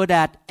make sure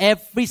that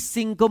every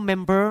single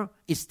member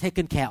is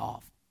taken care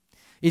of.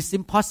 It's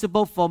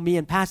impossible for me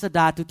and Pastor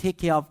Da to take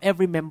care of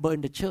every member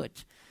in the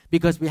church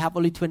because we have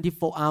only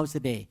 24 hours a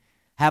day,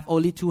 have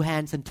only 2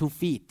 hands and 2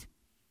 feet,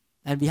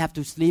 and we have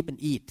to sleep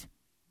and eat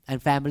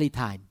and family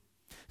time.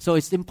 So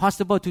it's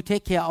impossible to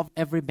take care of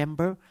every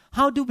member.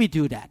 How do we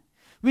do that?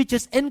 We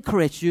just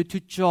encourage you to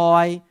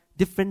join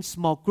different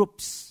small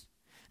groups.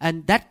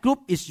 And that group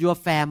is your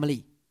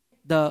family.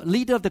 The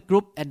leader of the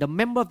group and the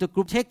member of the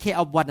group take care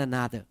of one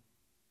another.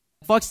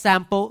 For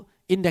example,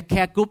 in the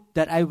care group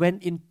that I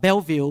went in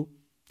Bellevue,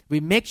 we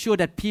make sure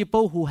that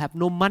people who have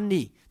no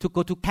money to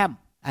go to camp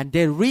and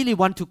they really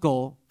want to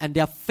go and they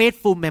are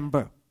faithful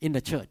member in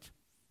the church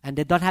and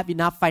they don't have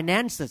enough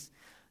finances,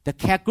 the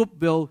care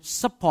group will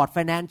support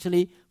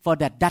financially for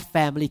that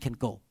family can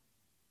go.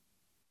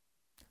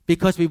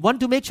 Because we want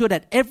to make sure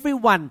that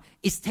everyone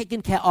is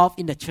taken care of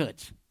in the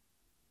church.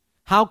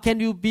 How can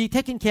you be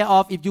taken care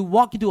of if you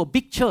walk into a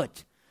big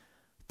church,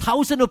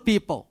 thousands of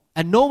people,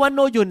 and no one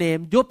knows your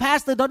name? Your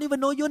pastor don't even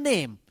know your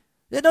name.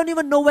 They don't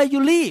even know where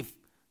you live.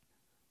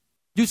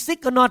 You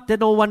sick or not,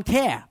 no one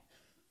care.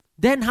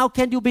 Then how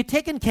can you be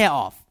taken care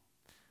of?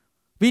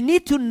 We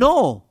need to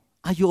know,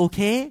 are you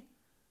okay?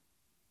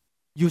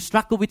 You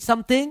struggle with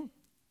something?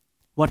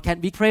 What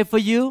can we pray for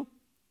you?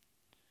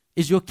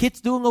 Is your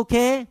kids doing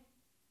okay?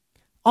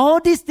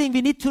 All these things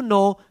we need to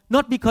know,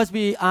 not because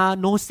we are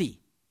nosy.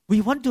 We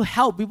want to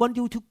help. We want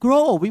you to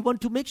grow. We want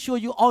to make sure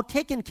you're all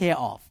taken care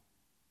of.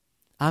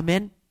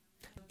 Amen.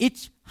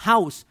 Each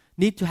house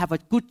needs to have a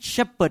good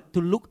shepherd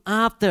to look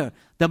after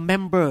the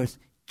members,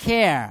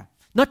 care.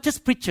 Not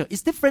just preacher.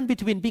 It's different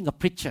between being a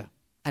preacher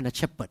and a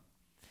shepherd.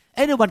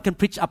 Anyone can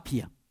preach up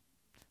here.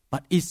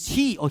 But is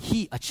he or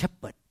he a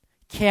shepherd?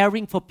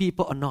 Caring for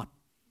people or not?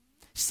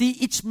 See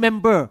each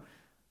member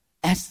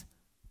as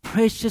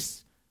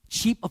precious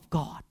sheep of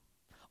God.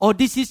 Or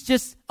this is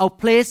just a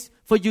place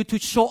for you to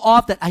show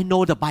off that I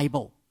know the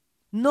Bible.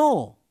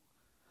 No.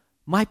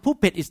 My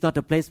pulpit is not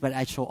the place where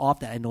I show off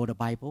that I know the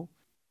Bible.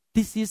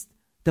 This is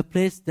the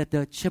place that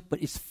the shepherd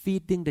is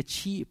feeding the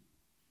sheep.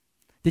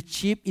 The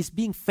sheep is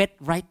being fed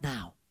right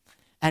now.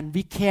 And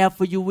we care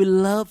for you. We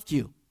love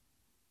you.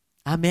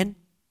 Amen.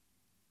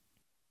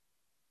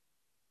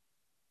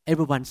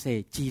 Everyone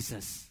say,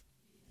 Jesus.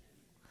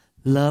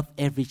 Love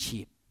every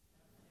sheep.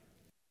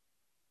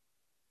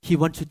 He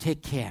wants to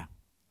take care.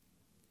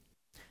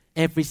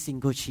 Every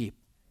single sheep.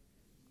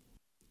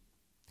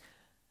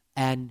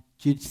 And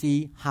you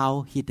see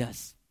how he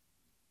does.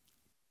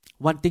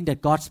 One thing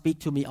that God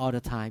speaks to me all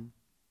the time.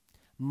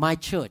 My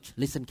church,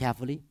 listen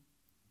carefully.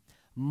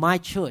 My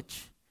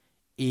church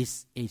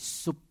is a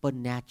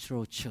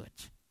supernatural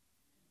church.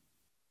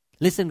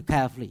 Listen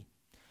carefully.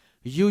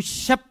 You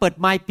shepherd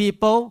my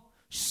people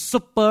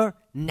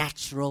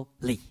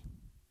supernaturally.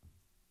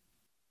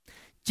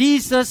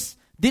 Jesus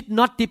did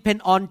not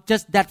depend on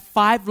just that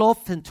 5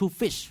 loaves and 2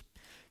 fish.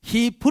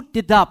 He put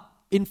it up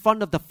in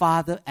front of the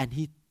Father and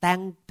he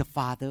thanked the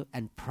Father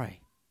and prayed.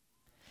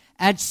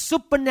 And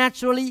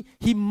supernaturally,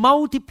 he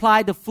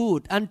multiplied the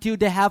food until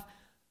they have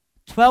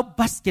 12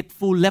 baskets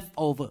full left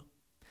over.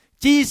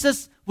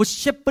 Jesus was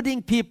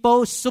shepherding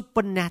people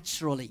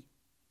supernaturally.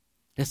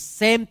 The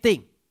same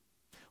thing.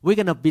 We're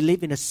going to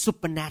believe in the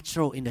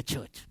supernatural in the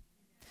church.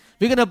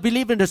 We're going to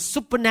believe in the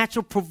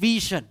supernatural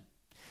provision,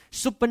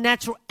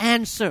 supernatural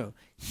answer,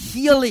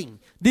 healing,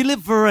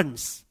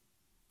 deliverance.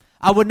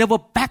 I will never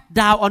back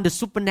down on the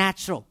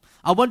supernatural.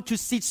 I want to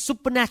see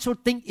supernatural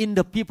thing in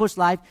the people's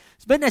life.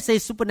 When I say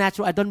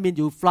supernatural, I don't mean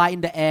you fly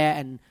in the air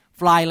and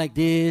fly like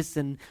this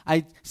and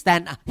I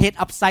stand head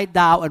upside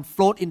down and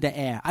float in the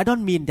air. I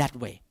don't mean that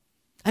way.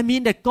 I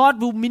mean that God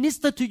will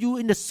minister to you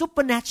in the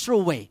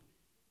supernatural way.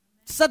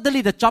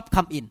 Suddenly the job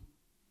come in.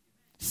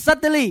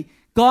 Suddenly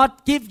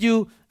God give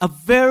you a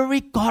very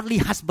godly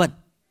husband.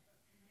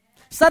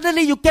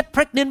 Suddenly you get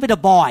pregnant with a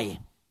boy.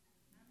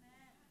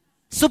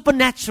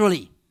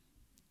 Supernaturally.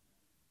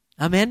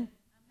 Amen.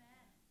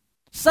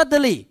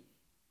 Suddenly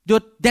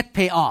your debt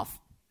pay off.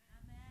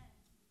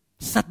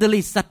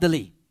 Suddenly.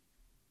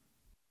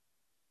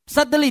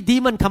 Suddenly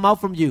demon come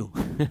out from you.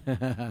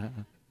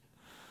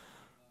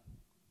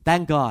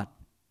 Thank God.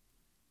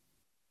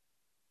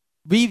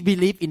 We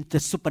believe in the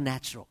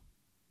supernatural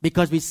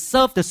because we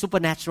serve the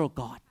supernatural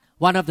God.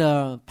 One of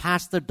the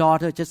pastor's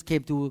daughter just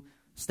came to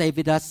stay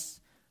with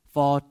us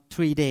for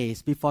 3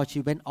 days before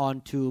she went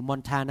on to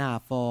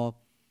Montana for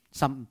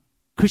some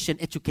Christian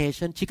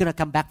education. She's going to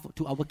come back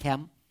to our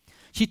camp.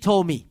 She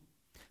told me,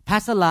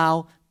 Pastor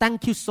Lau,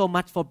 thank you so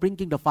much for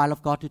bringing the fire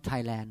of God to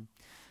Thailand.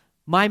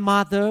 My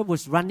mother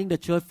was running the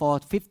church for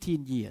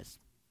 15 years.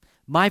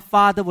 My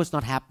father was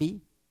not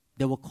happy.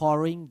 They were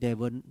quarreling.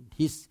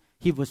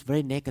 He was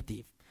very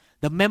negative.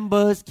 The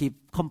members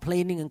keep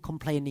complaining and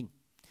complaining.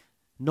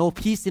 No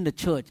peace in the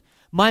church.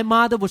 My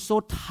mother was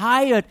so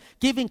tired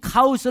giving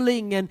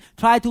counseling and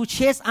trying to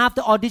chase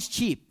after all this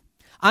sheep.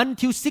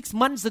 Until 6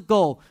 months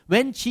ago,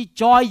 when she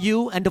joined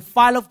you and the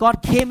fire of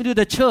God came into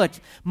the church,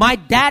 my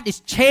dad is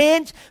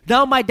changed.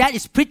 Now my dad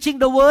is preaching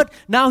the word.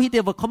 Now he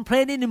never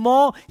complain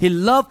anymore. He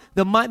loved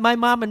my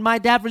mom and my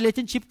dad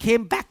relationship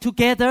came back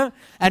together.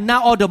 And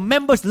now all the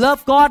members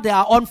love God. They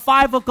are on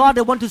fire for God.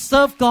 They want to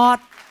serve God.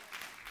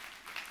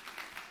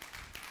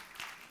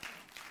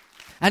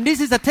 And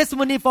this is a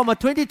testimony from a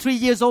 23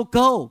 years old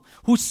girl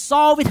who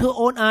saw with her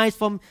own eyes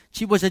from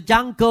she was a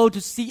young girl to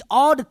see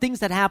all the things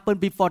that happened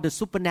before the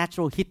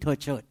supernatural hit her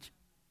church.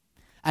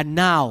 And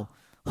now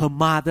her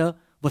mother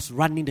was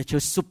running the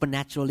church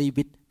supernaturally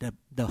with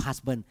the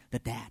husband, the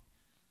dad.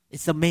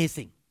 It's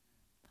amazing.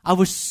 I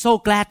was so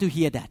glad to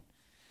hear that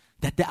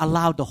they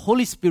allowed the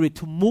Holy Spirit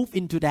to move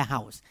into their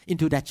house,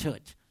 into their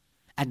church.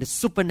 And the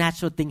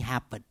supernatural thing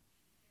happened.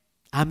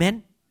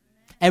 Amen?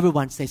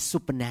 Everyone says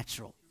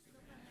supernatural.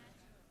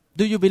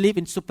 Do you believe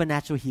in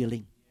supernatural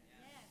healing?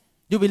 Yes.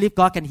 Do you believe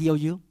God can heal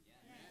you?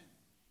 Yes.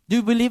 Do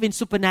you believe in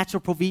supernatural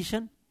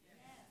provision?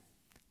 Yes.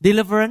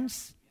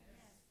 Deliverance?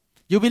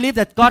 Yes. You believe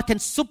that God can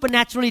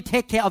supernaturally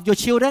take care of your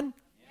children?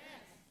 Yes.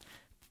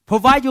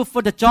 Provide you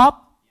for the job?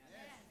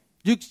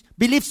 Yes. You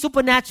believe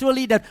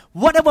supernaturally that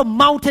whatever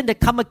mountain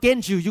that come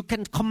against you, you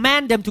can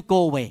command them to go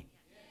away?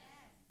 Yes.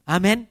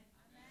 Amen? Amen?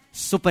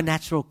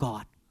 Supernatural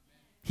God.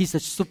 He's a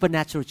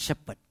supernatural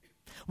shepherd.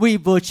 We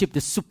worship the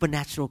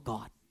supernatural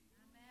God.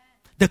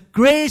 The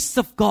grace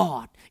of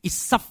God is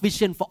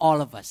sufficient for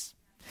all of us.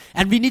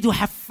 And we need to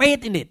have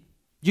faith in it.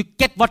 You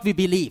get what we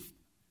believe.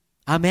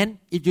 Amen.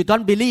 If you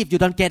don't believe, you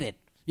don't get it.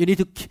 You need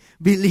to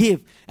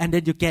believe and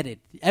then you get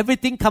it.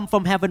 Everything comes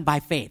from heaven by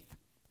faith.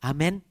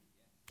 Amen.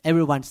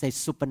 Everyone says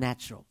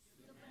supernatural.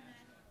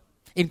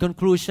 In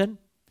conclusion,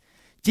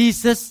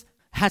 Jesus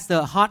has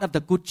the heart of the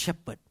good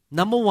shepherd.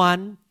 Number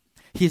one,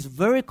 he's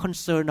very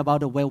concerned about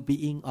the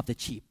well-being of the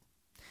sheep.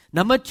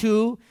 Number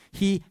two,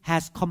 he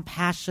has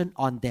compassion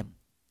on them.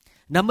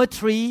 Number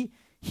three,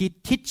 he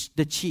teaches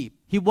the sheep.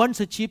 He wants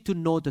the sheep to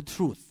know the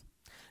truth.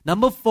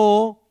 Number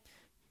four,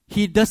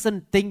 he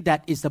doesn't think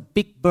that it's a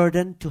big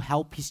burden to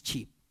help his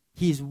sheep.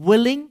 He is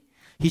willing,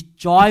 he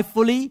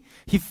joyfully,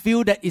 he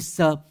feels that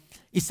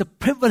it's a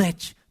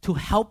privilege to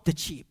help the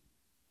sheep.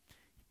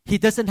 He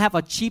doesn't have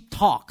a cheap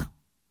talk.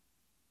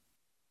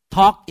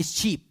 Talk is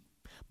cheap.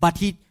 But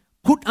he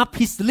put up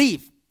his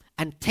sleeve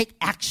and take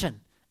action.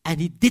 And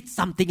he did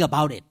something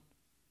about it.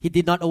 He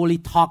did not only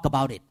talk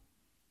about it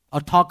or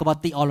talk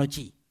about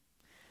theology.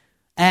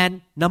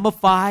 And number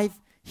five,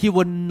 he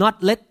will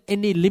not let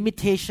any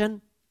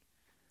limitation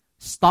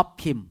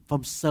stop him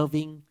from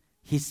serving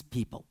his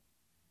people.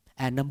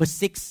 And number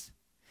six,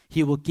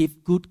 he will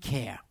give good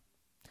care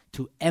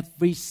to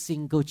every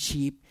single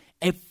sheep.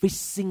 Every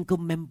single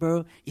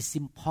member is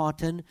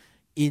important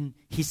in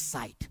his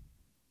sight.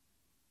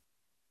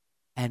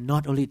 And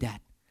not only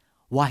that,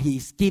 while he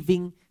is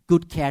giving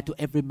good care to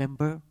every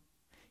member,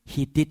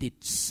 he did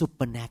it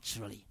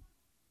supernaturally.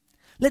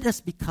 Let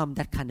us become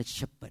that kind of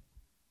shepherd.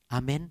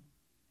 Amen.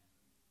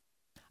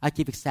 I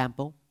give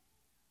example.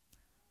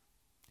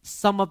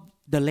 Some of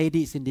the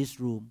ladies in this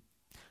room,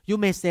 you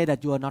may say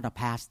that you are not a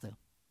pastor.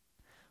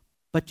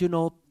 But you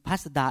know,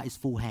 Pastor Da is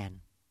full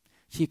hand.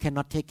 She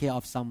cannot take care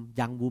of some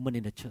young woman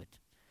in the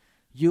church.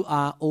 You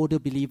are older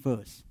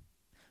believers.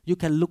 You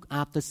can look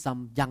after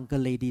some younger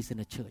ladies in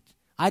the church.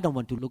 I don't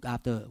want to look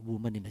after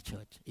women in the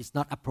church. It's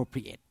not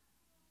appropriate.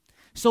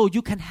 So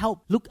you can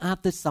help look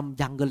after some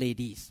younger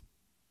ladies.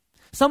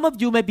 Some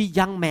of you may be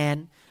young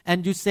men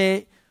and you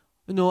say,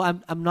 you know,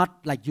 I'm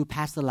not like you,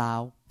 Pastor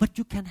Lau, but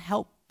you can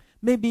help.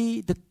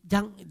 Maybe the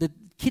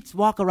kids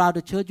walk around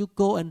the church, you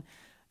go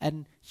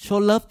and show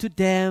love to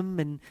them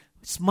and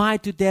smile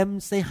to them,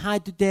 say hi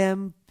to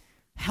them,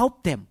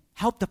 help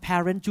the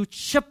parents to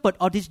shepherd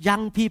all these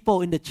young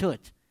people in the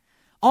church.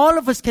 All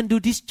of us can do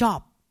this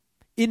job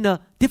in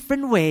a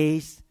different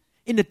ways,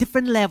 in a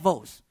different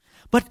levels.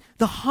 But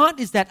the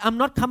heart is that I'm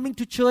not coming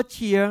to church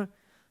here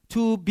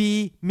to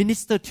be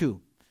ministered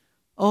to.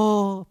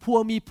 Oh,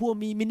 poor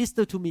me,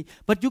 minister to me.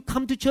 But you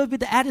come to church with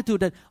the attitude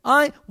that,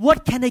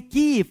 what can I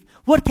give?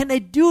 What can I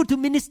do to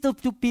minister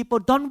to people?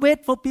 Don't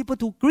wait for people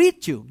to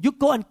greet you. You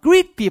go and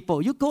greet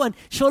people. You go and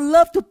show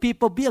love to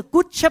people. Be a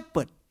good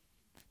shepherd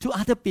to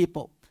other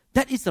people.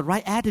 That is the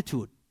right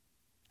attitude.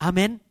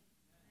 Amen.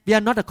 We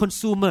are not a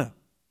consumer.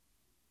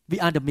 We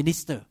are the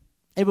minister.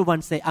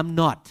 Everyone say, I'm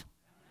not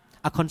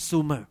a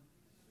consumer.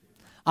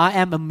 I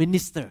am a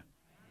minister.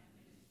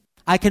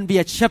 I can be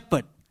a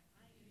shepherd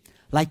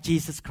like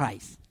Jesus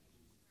Christ.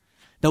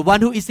 The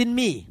one who is in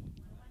me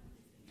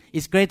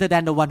is greater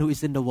than the one who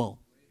is in the world.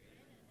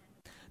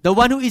 The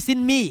one who is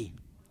in me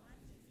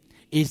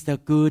is the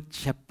good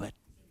shepherd.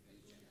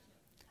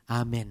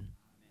 Amen.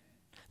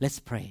 Let's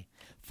pray.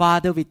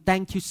 Father, we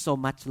thank you so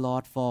much,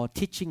 Lord, for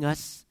teaching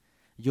us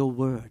your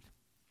word.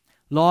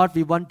 Lord,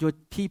 we want your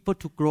people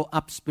to grow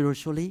up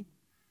spiritually.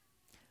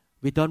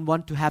 We don't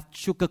want to have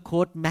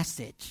sugarcoat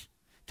message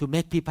to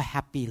make people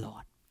happy,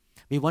 Lord.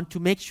 We want to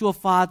make sure,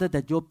 Father,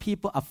 that your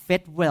people are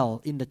fed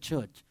well in the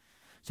church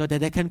so that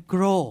they can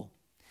grow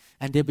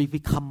and they will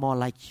become more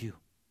like you.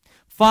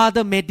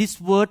 Father, may this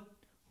word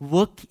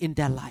work in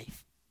their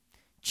life.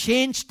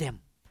 Change them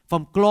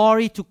from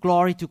glory to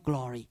glory to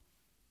glory.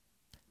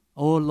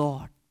 Oh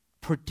Lord,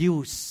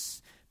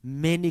 produce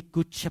many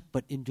good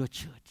shepherds in your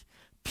church.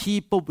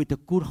 People with a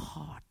good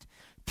heart.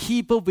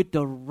 People with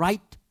the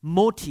right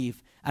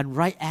motive and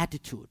right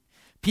attitude.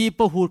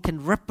 People who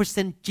can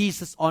represent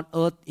Jesus on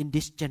earth in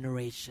this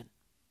generation.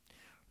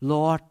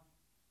 Lord,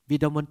 we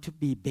don't want to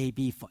be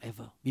baby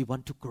forever. We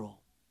want to grow.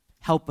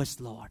 Help us,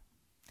 Lord.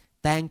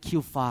 Thank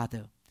you,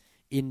 Father,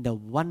 in the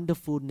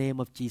wonderful name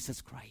of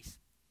Jesus Christ.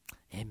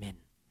 Amen.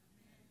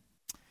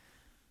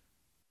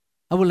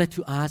 I would like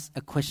to ask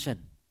a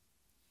question.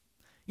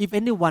 If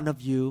any one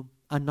of you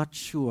are not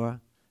sure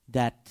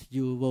that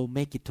you will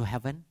make it to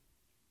heaven,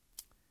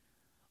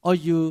 or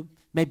you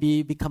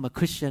maybe become a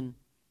Christian,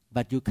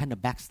 but you kind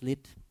of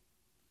backslid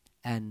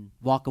and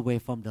walk away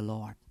from the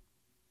Lord,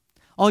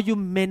 or you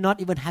may not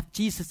even have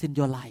Jesus in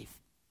your life,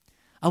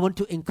 I want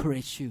to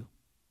encourage you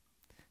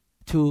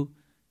to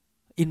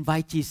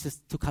invite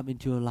Jesus to come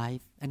into your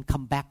life and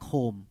come back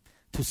home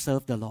to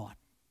serve the Lord.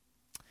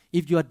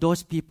 If you are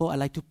those people, I'd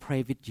like to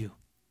pray with you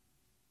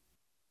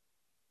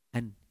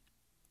and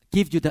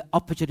give you the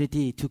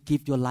opportunity to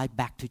give your life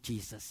back to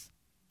Jesus.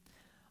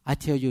 I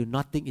tell you,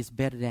 nothing is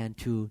better than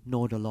to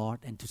know the Lord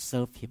and to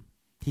serve Him.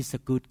 He's a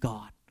good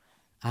God.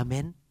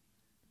 Amen.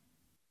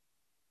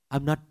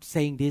 I'm not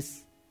saying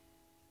this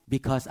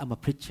because I'm a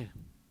preacher.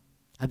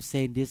 I'm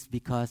saying this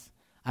because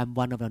I'm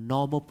one of a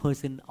normal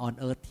person on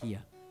earth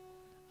here.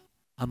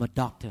 I'm a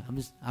doctor.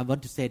 I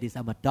want to say this.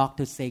 I'm a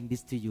doctor saying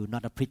this to you,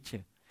 not a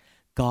preacher.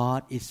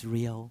 God is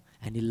real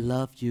and He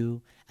loves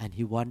you and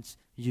He wants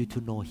you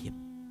to know Him.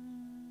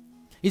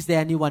 Is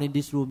there anyone in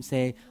this room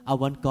say, I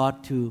want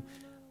God to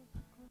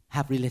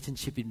have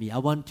relationship with me. I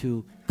want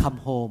to come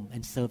home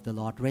and serve the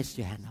Lord. Raise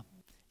your hand up.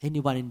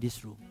 Anyone in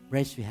this room,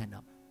 raise your hand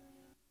up.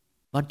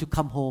 Want to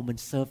come home and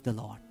serve the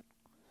Lord.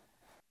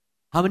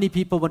 How many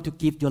people want to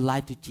give your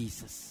life to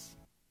Jesus?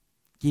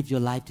 Give your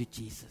life to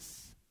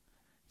Jesus.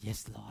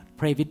 Yes, Lord.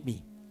 Pray with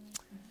me.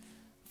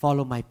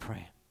 Follow my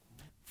prayer.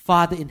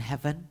 Father in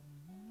heaven,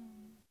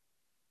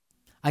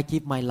 I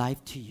give my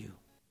life to you.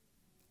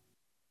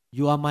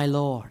 You are my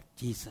Lord,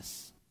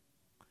 Jesus.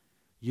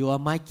 You are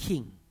my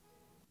King,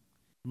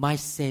 my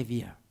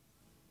Savior.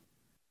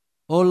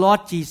 Oh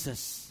Lord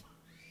Jesus,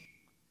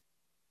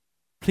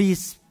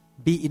 please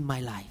be in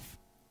my life.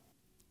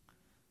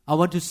 I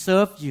want to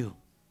serve you.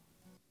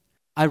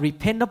 I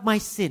repent of my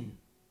sin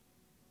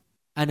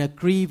and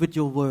agree with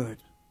your word.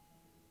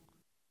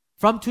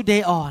 From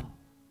today on,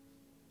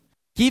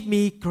 give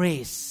me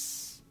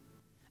grace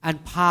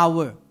and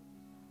power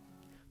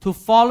to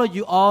follow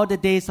you all the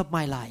days of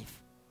my life.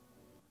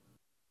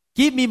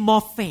 Give me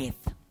more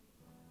faith.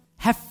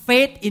 Have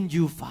faith in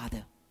you,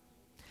 Father.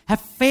 Have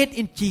faith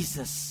in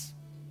Jesus.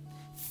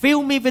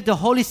 Fill me with the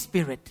Holy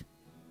Spirit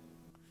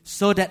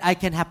so that I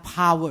can have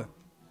power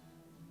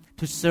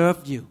to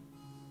serve you.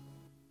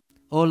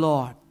 Oh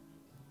Lord,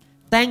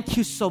 thank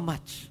you so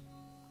much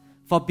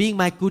for being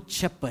my good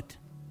shepherd.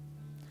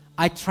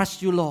 I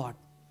trust you, Lord,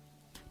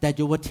 that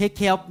you will take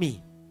care of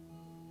me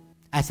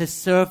as I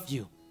serve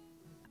you.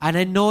 And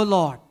I know,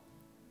 Lord,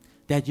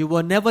 that you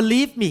will never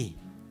leave me.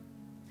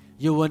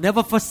 You will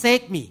never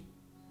forsake me.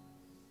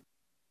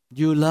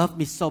 You love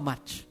me so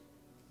much.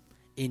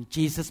 In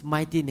Jesus'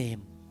 mighty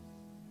name,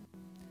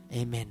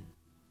 amen.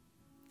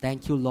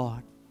 Thank you,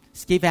 Lord.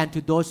 Let's give hand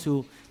to those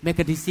who make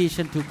a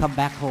decision to come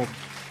back home.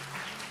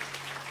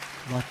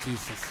 Lord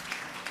Jesus.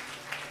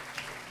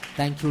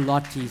 Thank you,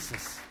 Lord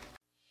Jesus.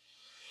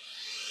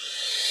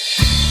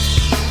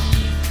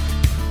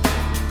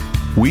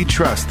 We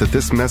trust that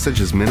this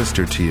message is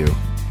ministered to you.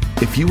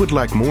 If you would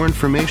like more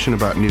information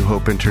about New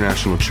Hope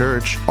International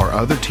Church or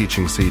other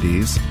teaching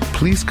CDs,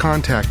 please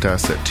contact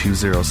us at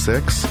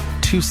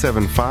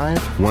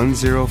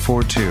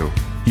 206-275-1042.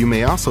 You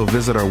may also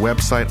visit our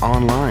website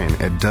online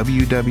at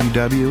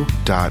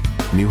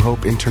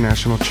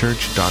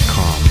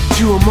www.newhopeinternationalchurch.com.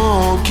 You are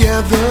all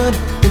gathered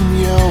in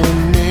your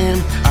name.